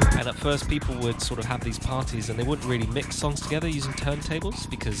 And at first people would sort of have these parties and they wouldn't really mix songs together using turntables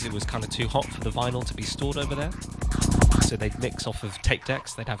because it was kind of too hot for the vinyl to be stored over there. So they'd mix off of tape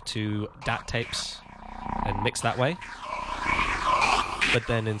decks. They'd have 2 DAT tapes and mix that way. But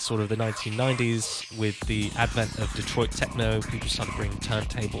then in sort of the 1990s, with the advent of Detroit techno, people started bringing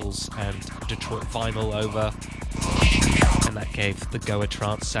turntables and Detroit vinyl over, and that gave the Goa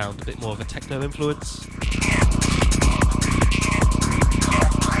trance sound a bit more of a techno influence.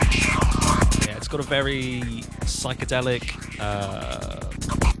 Yeah, it's got a very psychedelic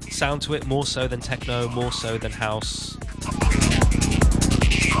sound to it, more so than techno, more so than house.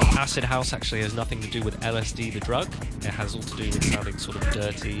 Acid house actually has nothing to do with LSD, the drug. It has all to do with sounding sort of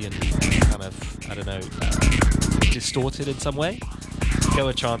dirty and kind of, I don't know, distorted in some way.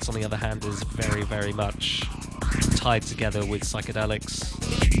 Goa trance, on the other hand, is very, very much tied together with psychedelics.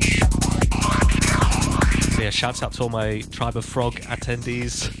 So yeah, shouts out to all my Tribe of Frog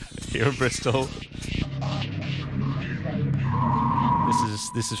attendees here in Bristol.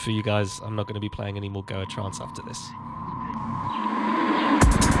 This is for you guys. I'm not going to be playing any more Goa trance after this.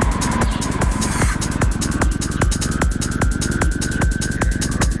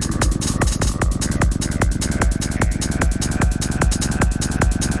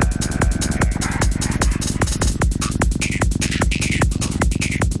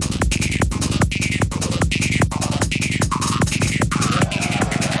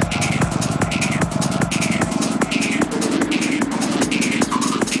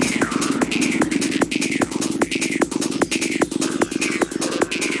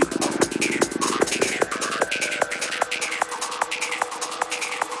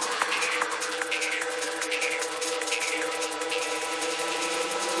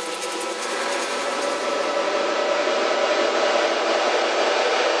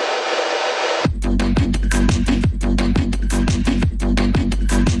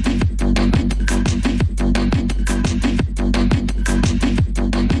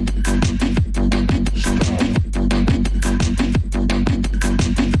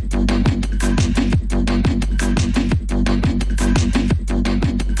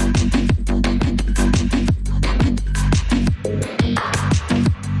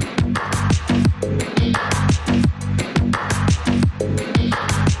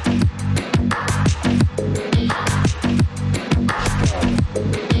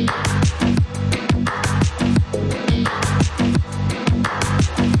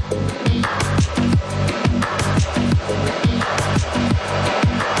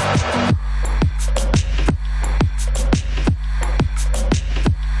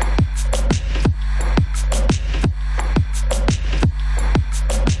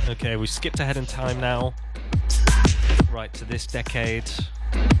 We skipped ahead in time now, right to this decade.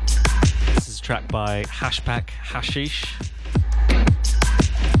 This is a track by Hashpak Hashish,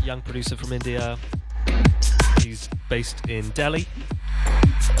 young producer from India. He's based in Delhi.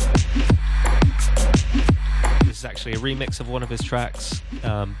 This is actually a remix of one of his tracks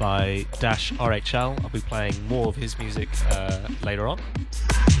by Dash RHL. I'll be playing more of his music later on.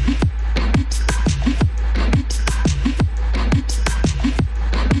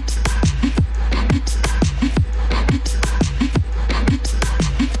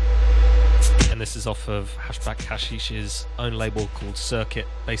 This is off of Hashpak Hashish's own label called Circuit,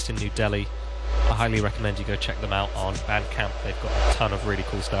 based in New Delhi. I highly recommend you go check them out on Bandcamp. They've got a ton of really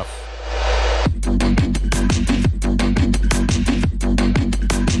cool stuff.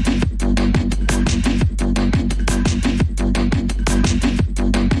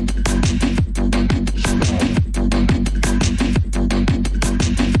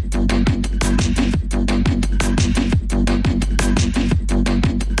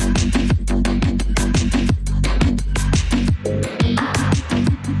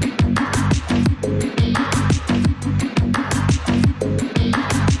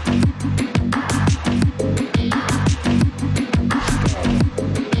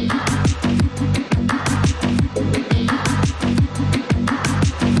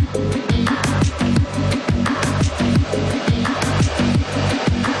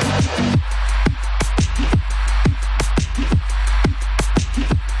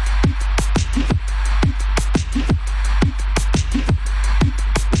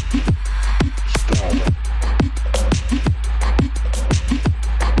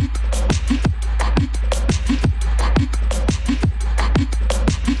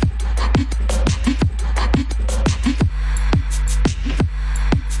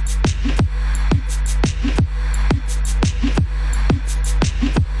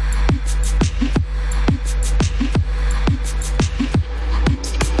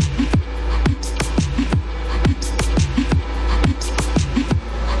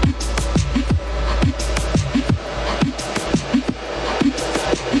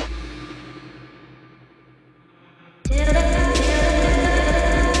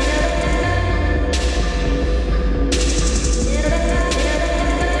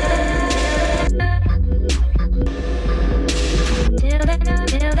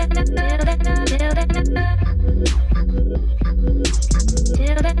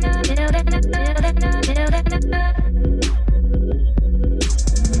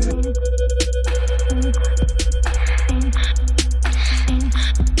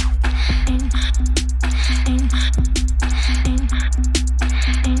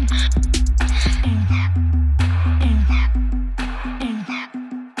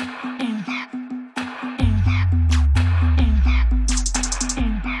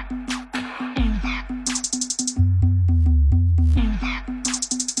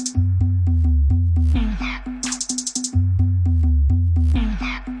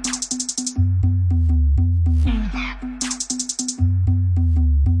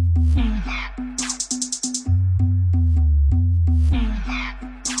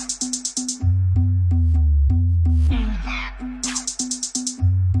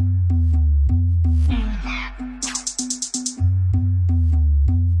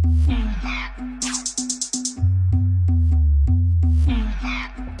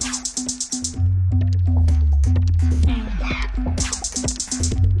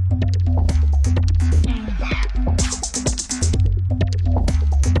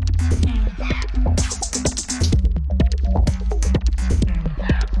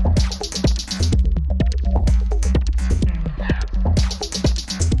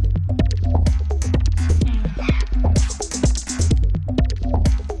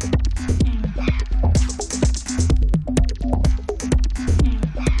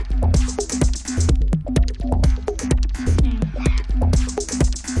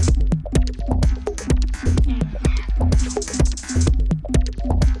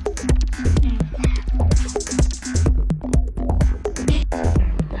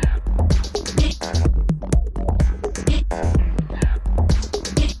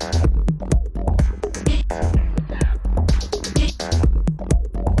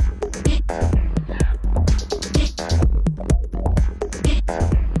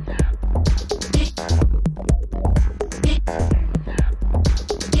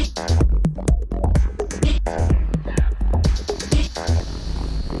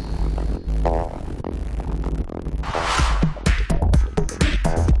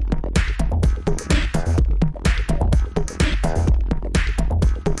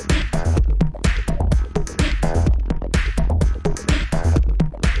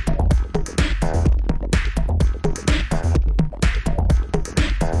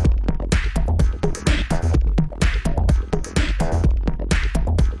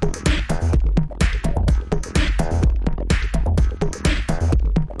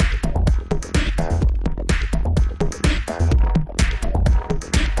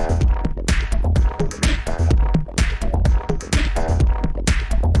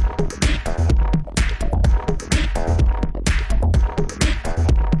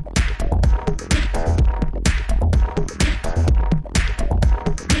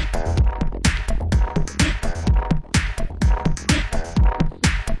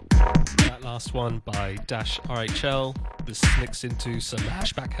 this one by Dash RHL. This nicks into some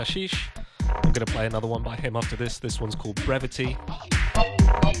Hashback Hashish. I'm going to play another one by him after this. This one's called Brevity.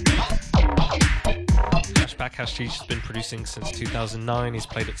 Hashback Hashish has been producing since 2009. He's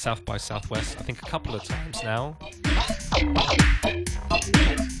played at South by Southwest, I think, a couple of times now.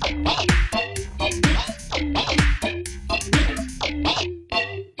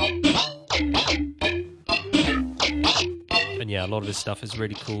 And yeah, a lot of his stuff is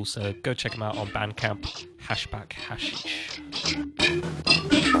really cool, so go check him out on Bandcamp, Hashback Hashish.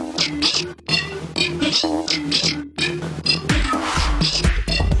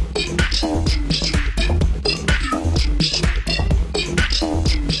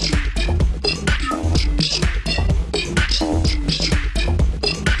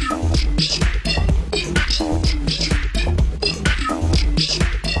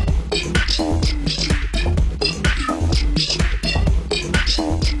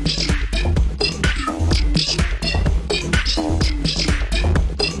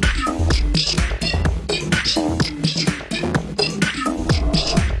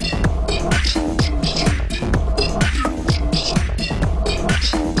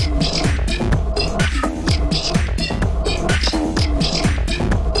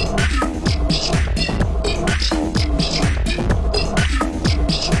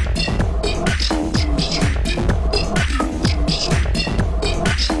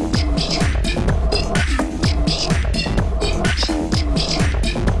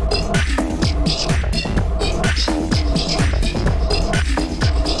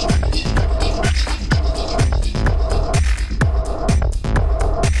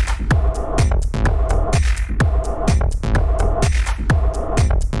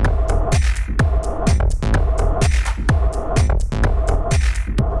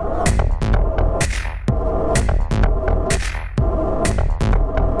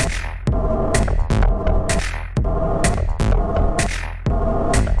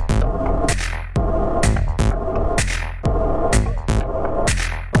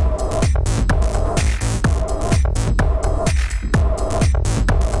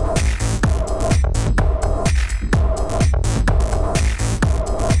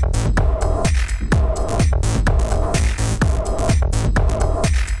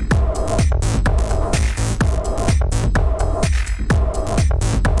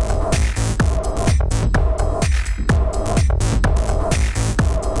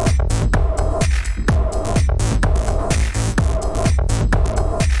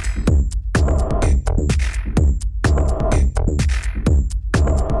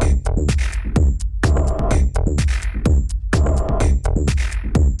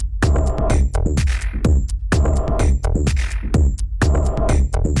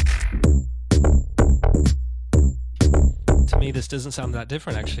 Doesn't sound that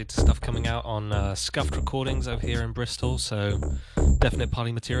different actually to stuff coming out on Scuffed Recordings over here in Bristol, so definite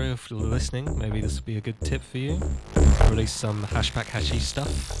party material if you're listening. Maybe this would be a good tip for you. Release some Hashback Hashish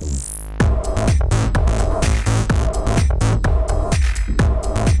stuff.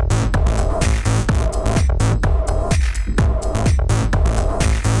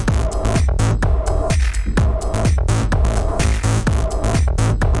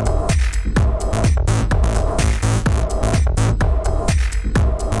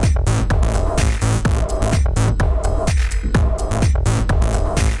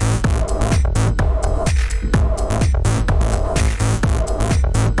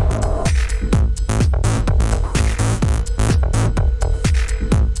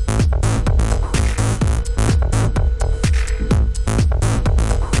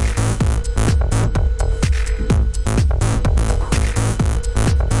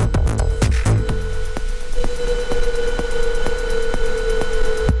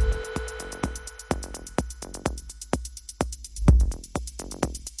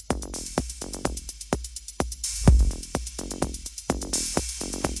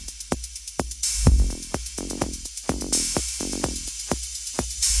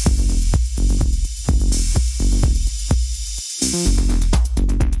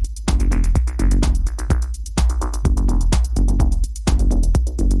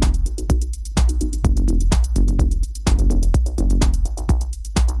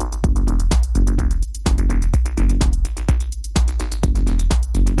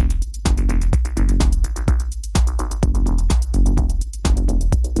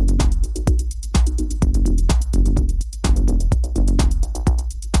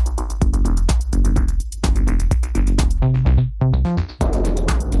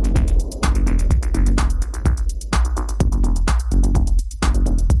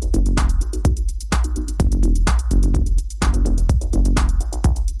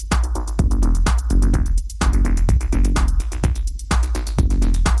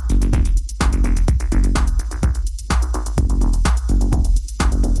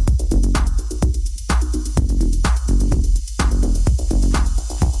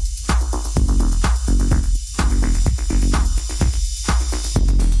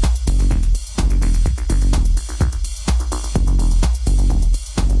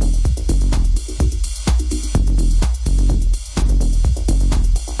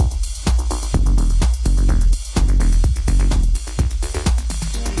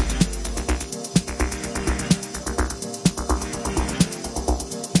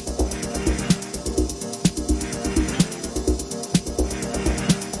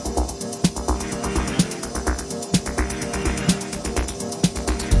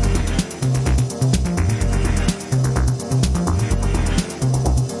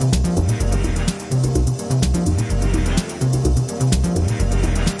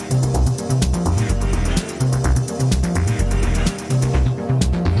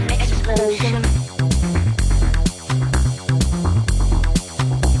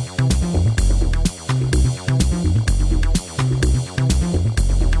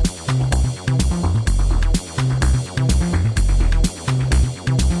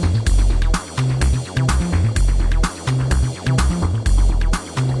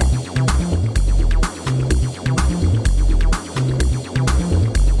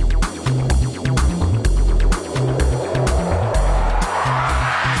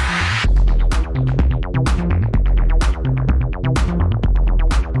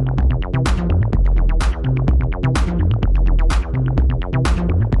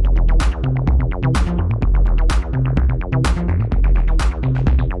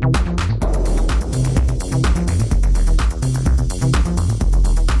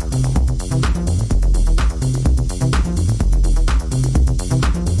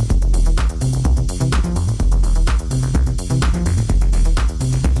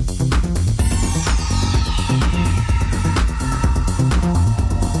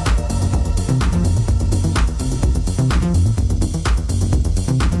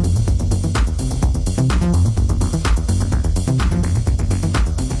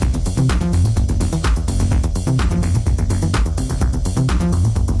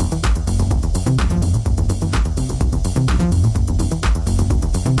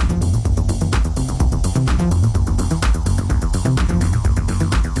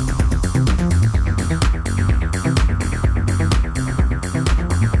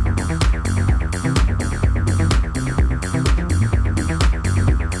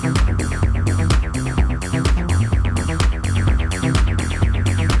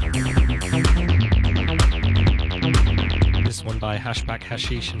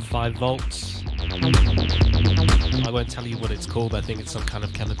 hashish and 5 volts. I won't tell you what it's called. I think it's some kind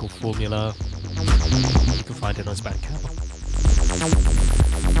of chemical formula. You can find it on his Bandcamp.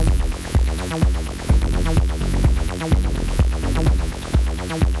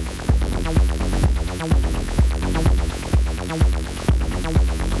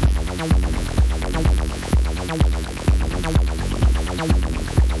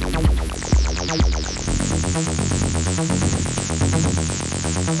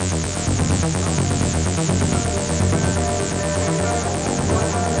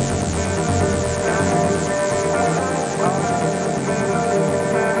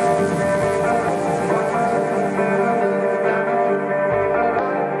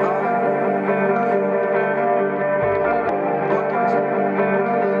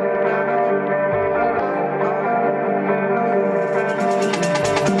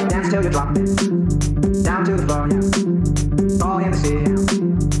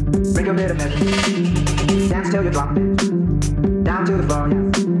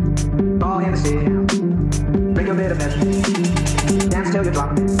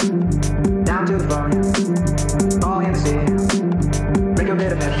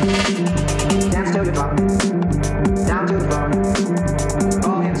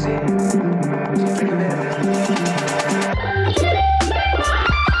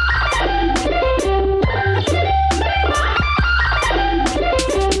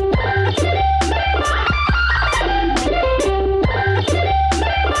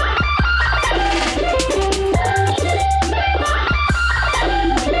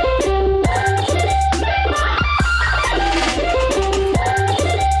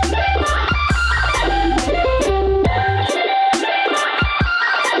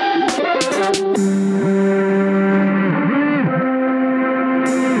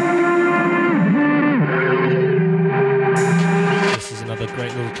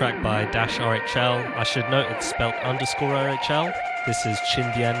 RHL. I should note it's spelled _RHL. This is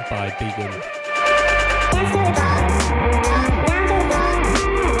Chindian by Begun.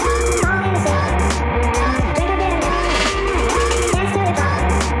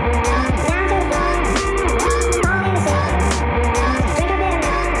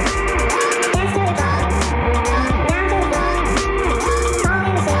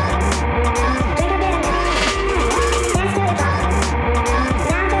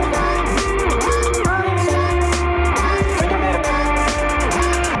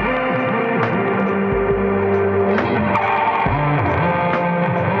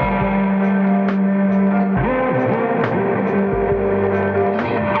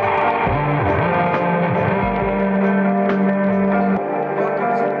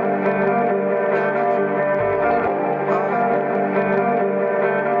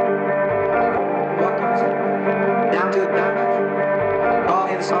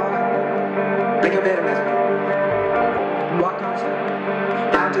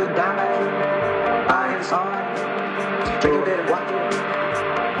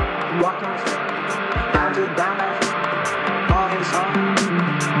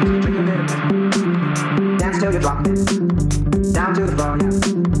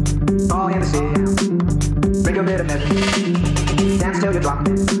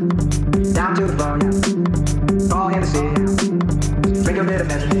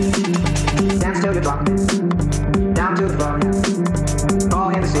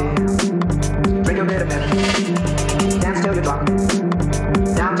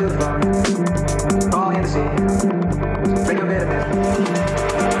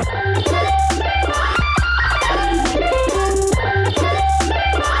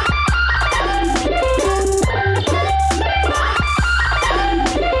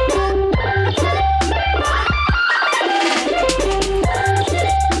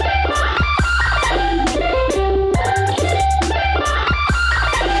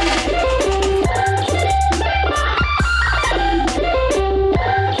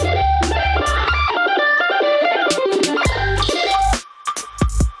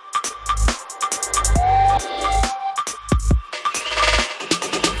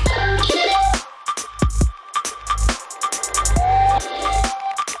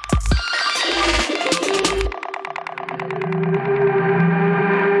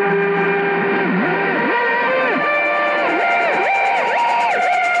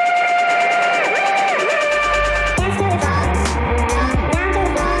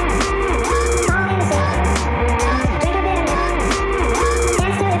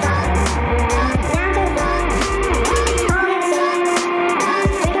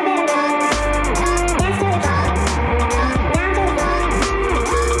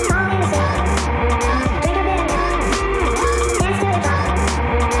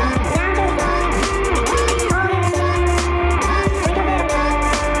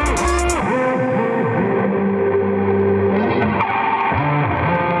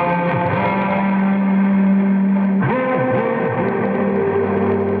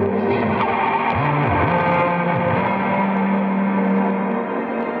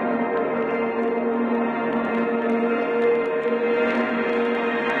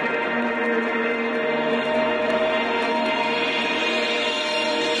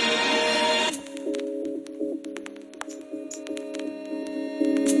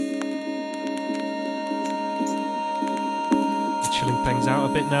 things out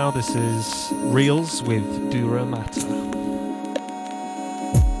a bit now. This is Reels with Dura Matter.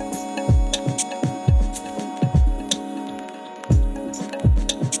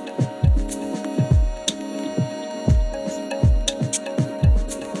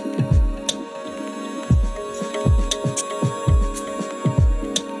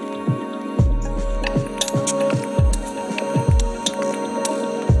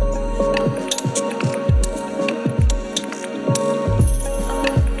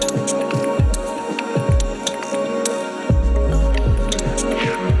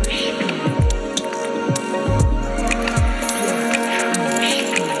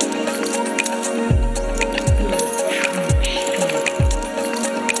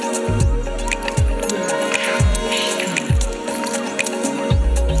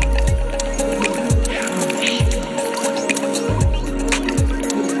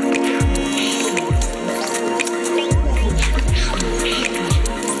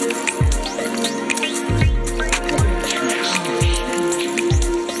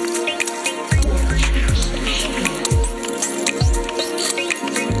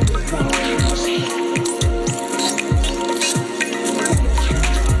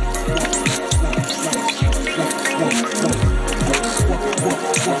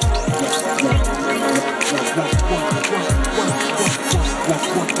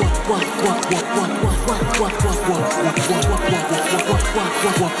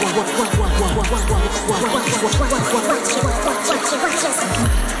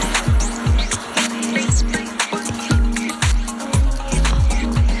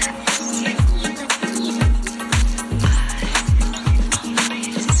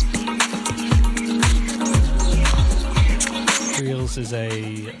 Reels is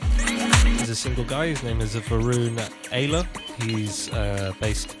a single guy. His name is Varun Ayla. He's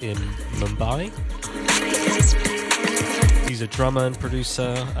based in Mumbai. He's a drummer and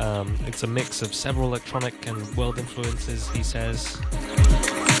producer. It's a mix of several electronic and world influences, he says.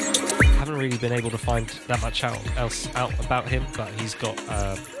 Haven't really been able to find that much else out about him, but he's got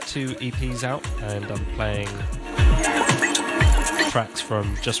 2 EPs out, and I'm playing tracks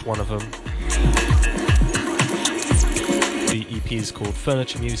from just one of them. The EP is called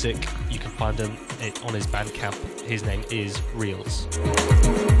Furniture Music. You can find him on his Bandcamp. His name is Reels.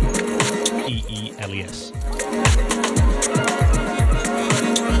 E-E-L-E-S.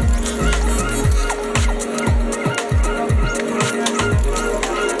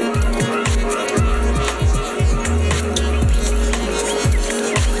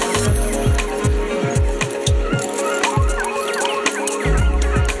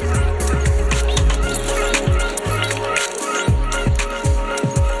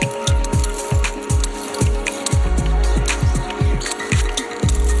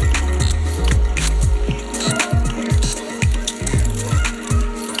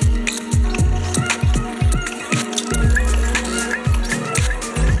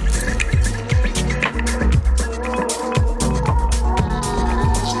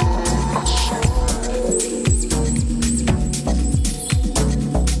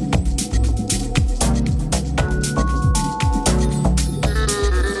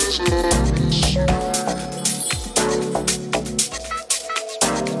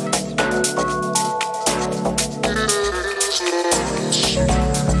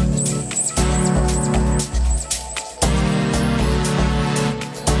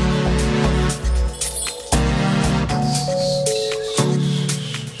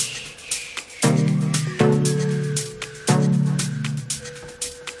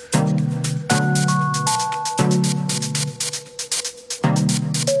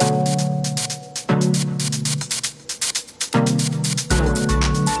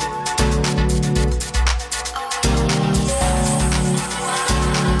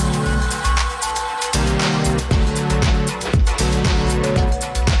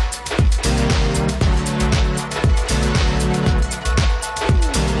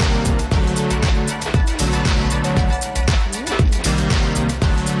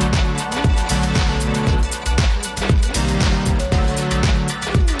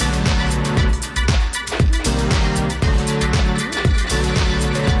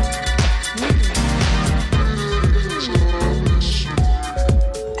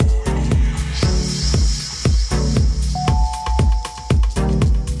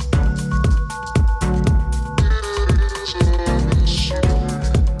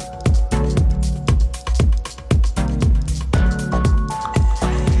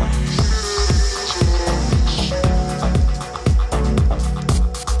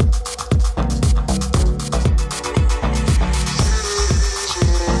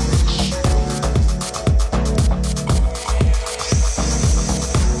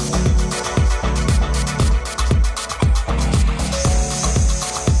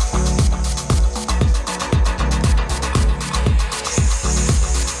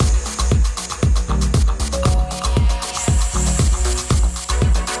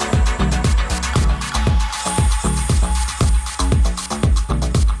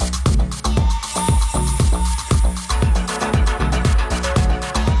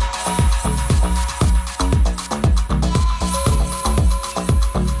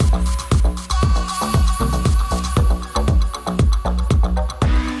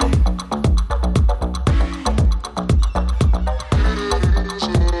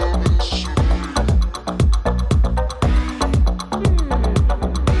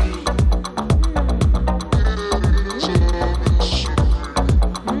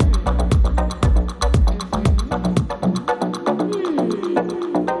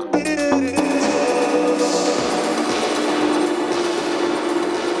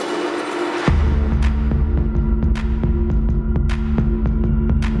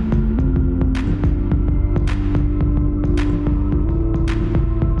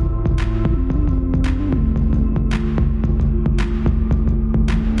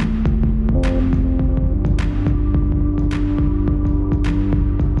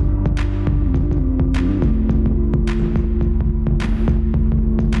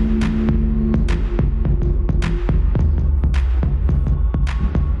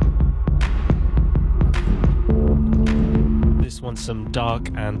 some dark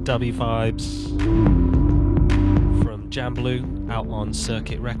and dubby vibes from Jamblue, out on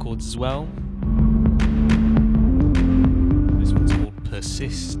Circuit Records as well. This one's called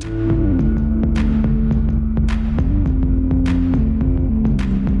Persist.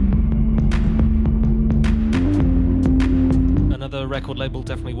 Another record label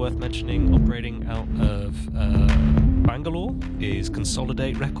definitely worth mentioning, operating out of Bangalore, is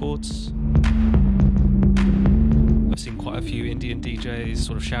Consolidate Records. I've seen quite a few Indian DJs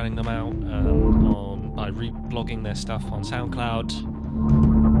sort of shouting them out by reblogging their stuff on SoundCloud.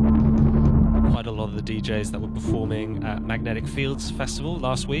 Quite a lot of the DJs that were performing at Magnetic Fields Festival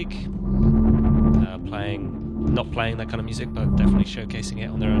last week, not playing that kind of music, but definitely showcasing it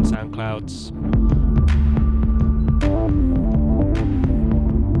on their own SoundClouds.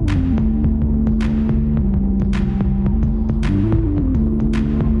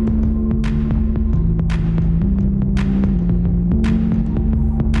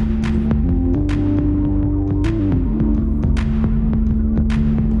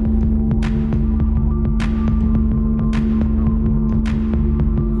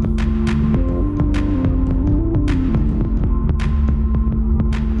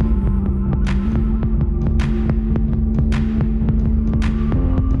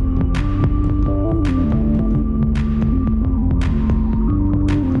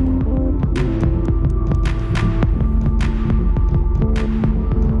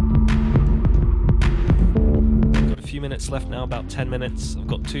 Left now, about 10 minutes. I've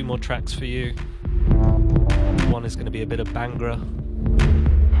got 2 more tracks for you. One is going to be a bit of Bhangra.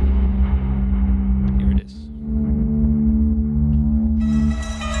 Here it is.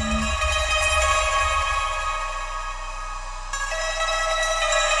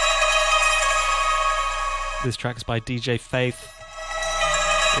 This track is by DJ Faith.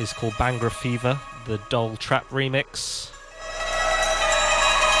 It's called Bhangra Fever, the Doll Trap remix.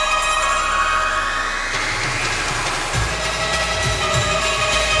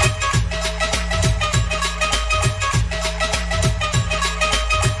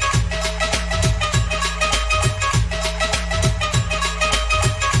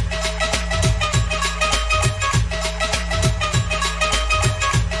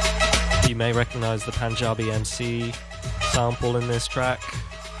 May recognize the Punjabi MC sample in this track.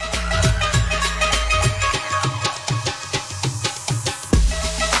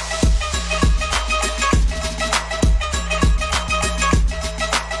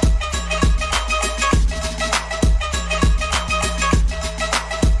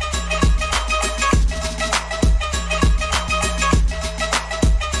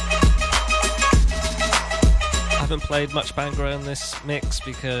 Played much Bhangra in this mix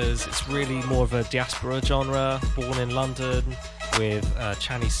because it's really more of a diaspora genre, born in London with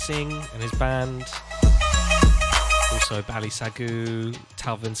Chani Singh and his band, also Bali Sagoo,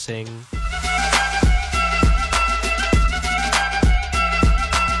 Talvin Singh.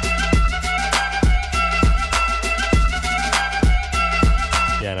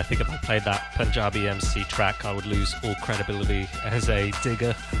 Yeah, and I think if I played that Punjabi MC track, I would lose all credibility as a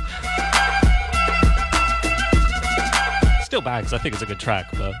digger. Still bags, I think it's a good track,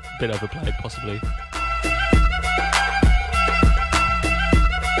 but a bit overplayed possibly.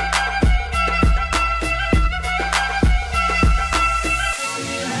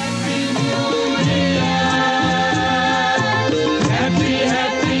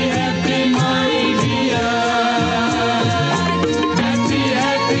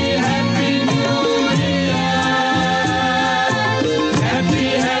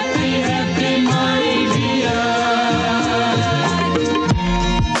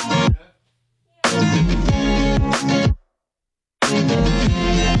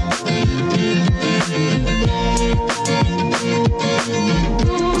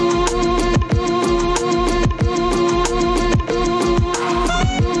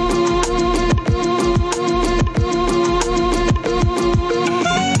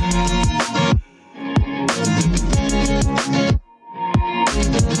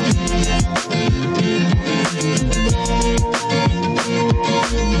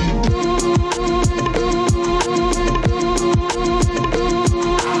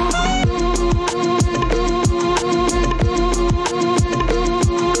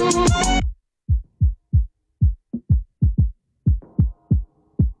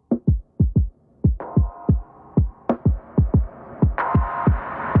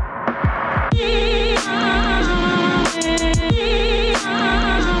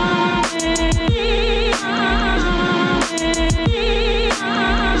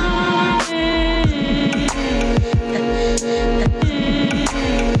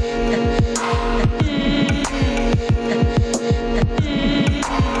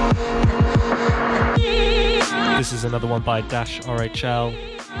 This is another one by Dash RHL,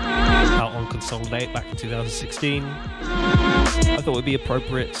 out on Consolidate back in 2016. I thought it would be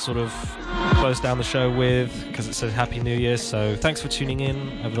appropriate to sort of close down the show with, because it says Happy New Year. So thanks for tuning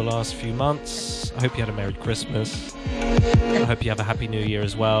in over the last few months. I hope you had a Merry Christmas. I hope you have a Happy New Year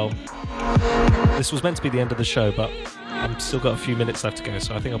as well. This was meant to be the end of the show, but I've still got a few minutes left to go,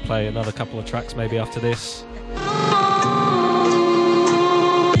 so I think I'll play another couple of tracks maybe after this.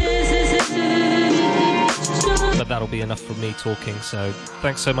 But that'll be enough for me talking, so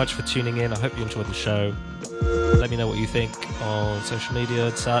thanks so much for tuning in. I hope you enjoyed the show. Let me know what you think on social media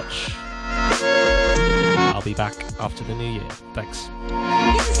and such. I'll be back after the new year. Thanks.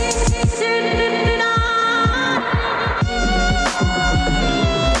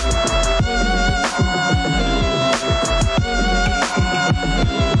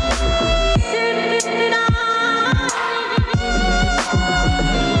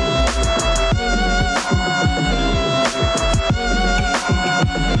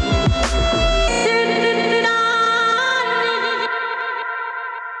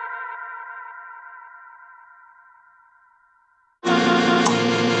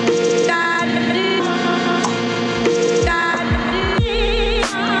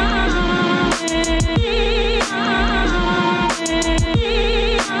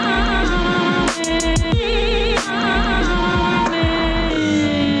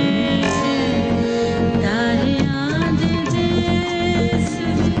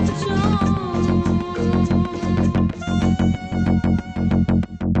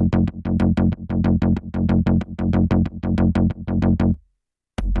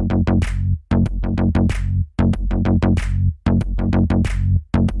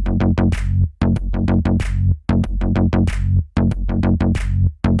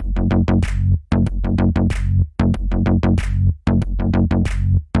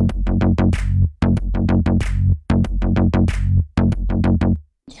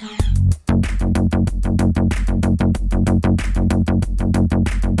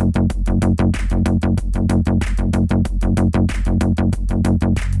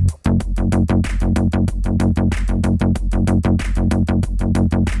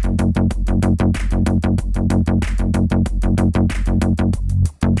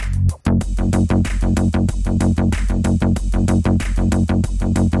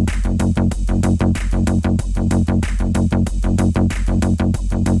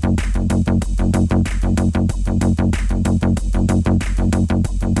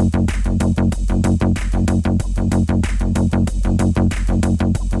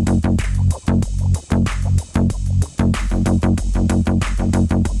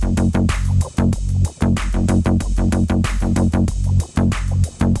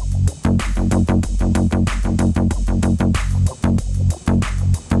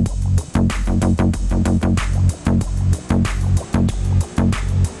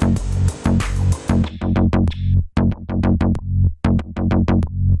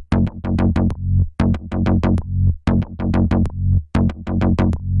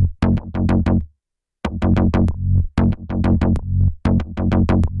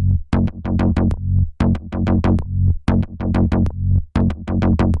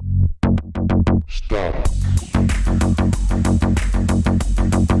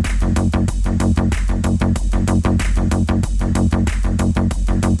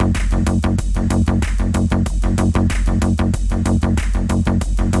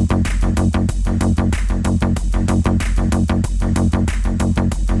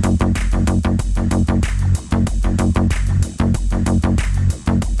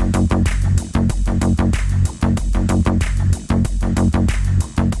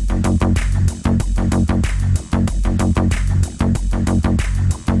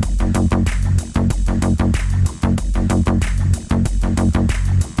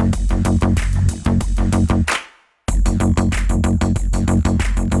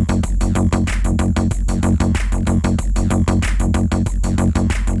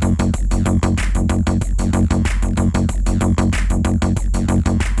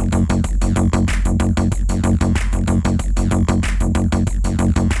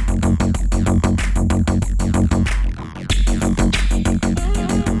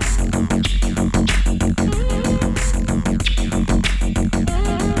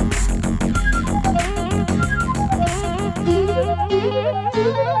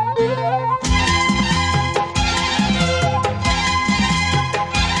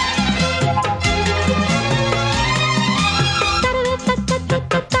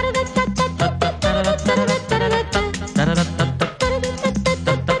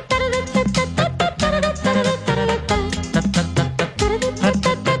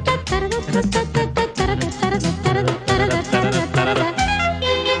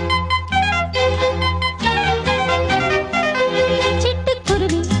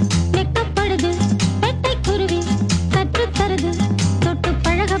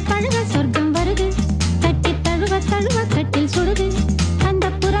 பழக சொர்க்கம் வருது தட்டி தழுவ தழுவ கட்டில் சுடுது அந்த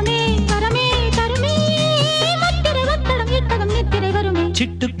புறமே வரமே தருமே முத்திரை வத்தடம் இட்டகம் நித்திரை வருமே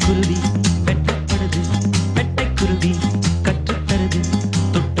சிட்டுக்குருவி வெட்டப்படுது வெட்டைக்குருவி கற்றுத்தருது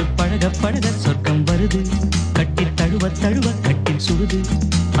தொட்டு பழக பழக சொர்க்கம் வருது கட்டி தழுவ தழுவ கட்டில் சுடுது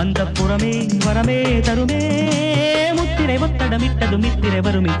அந்த புறமே வரமே தருமே முத்திரை வத்தடம் இட்டதும் நித்திரை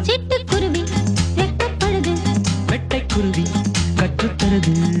வருமே சிட்டுக்குருவி வெட்டப்படுது வெட்டைக்குருவி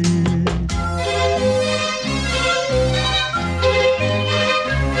கற்றுத்தருது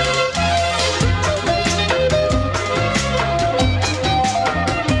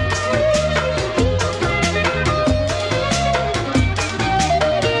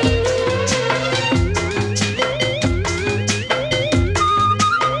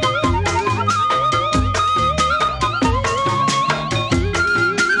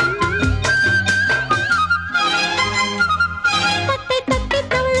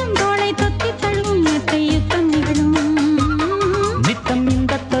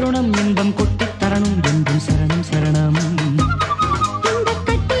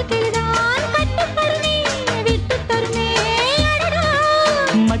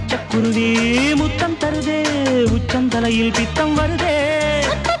மச்சக்குருவி முத்தம் தருதே உச்சந்தலையில் பித்தம் வருதே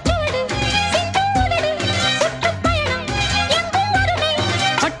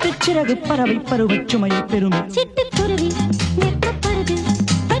பட்டுச்சிறகு பறவை பருவச் சுமையை பெருமை சிட்டுக்குருவி வெட்டப்படுது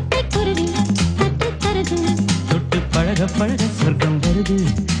வெட்டைக்குருவி கற்றுத்தருது தொட்டு பழக பழக சொர்க்கம் வருது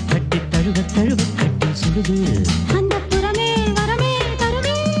கட்டி தழுவ தழுவ கட்டி சுடுது அந்த புறமே வரமே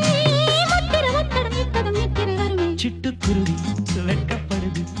தருமே முத்திரை வத்தடம் இட்டகம் நித்திரை வருமே சிட்டுக்குருவி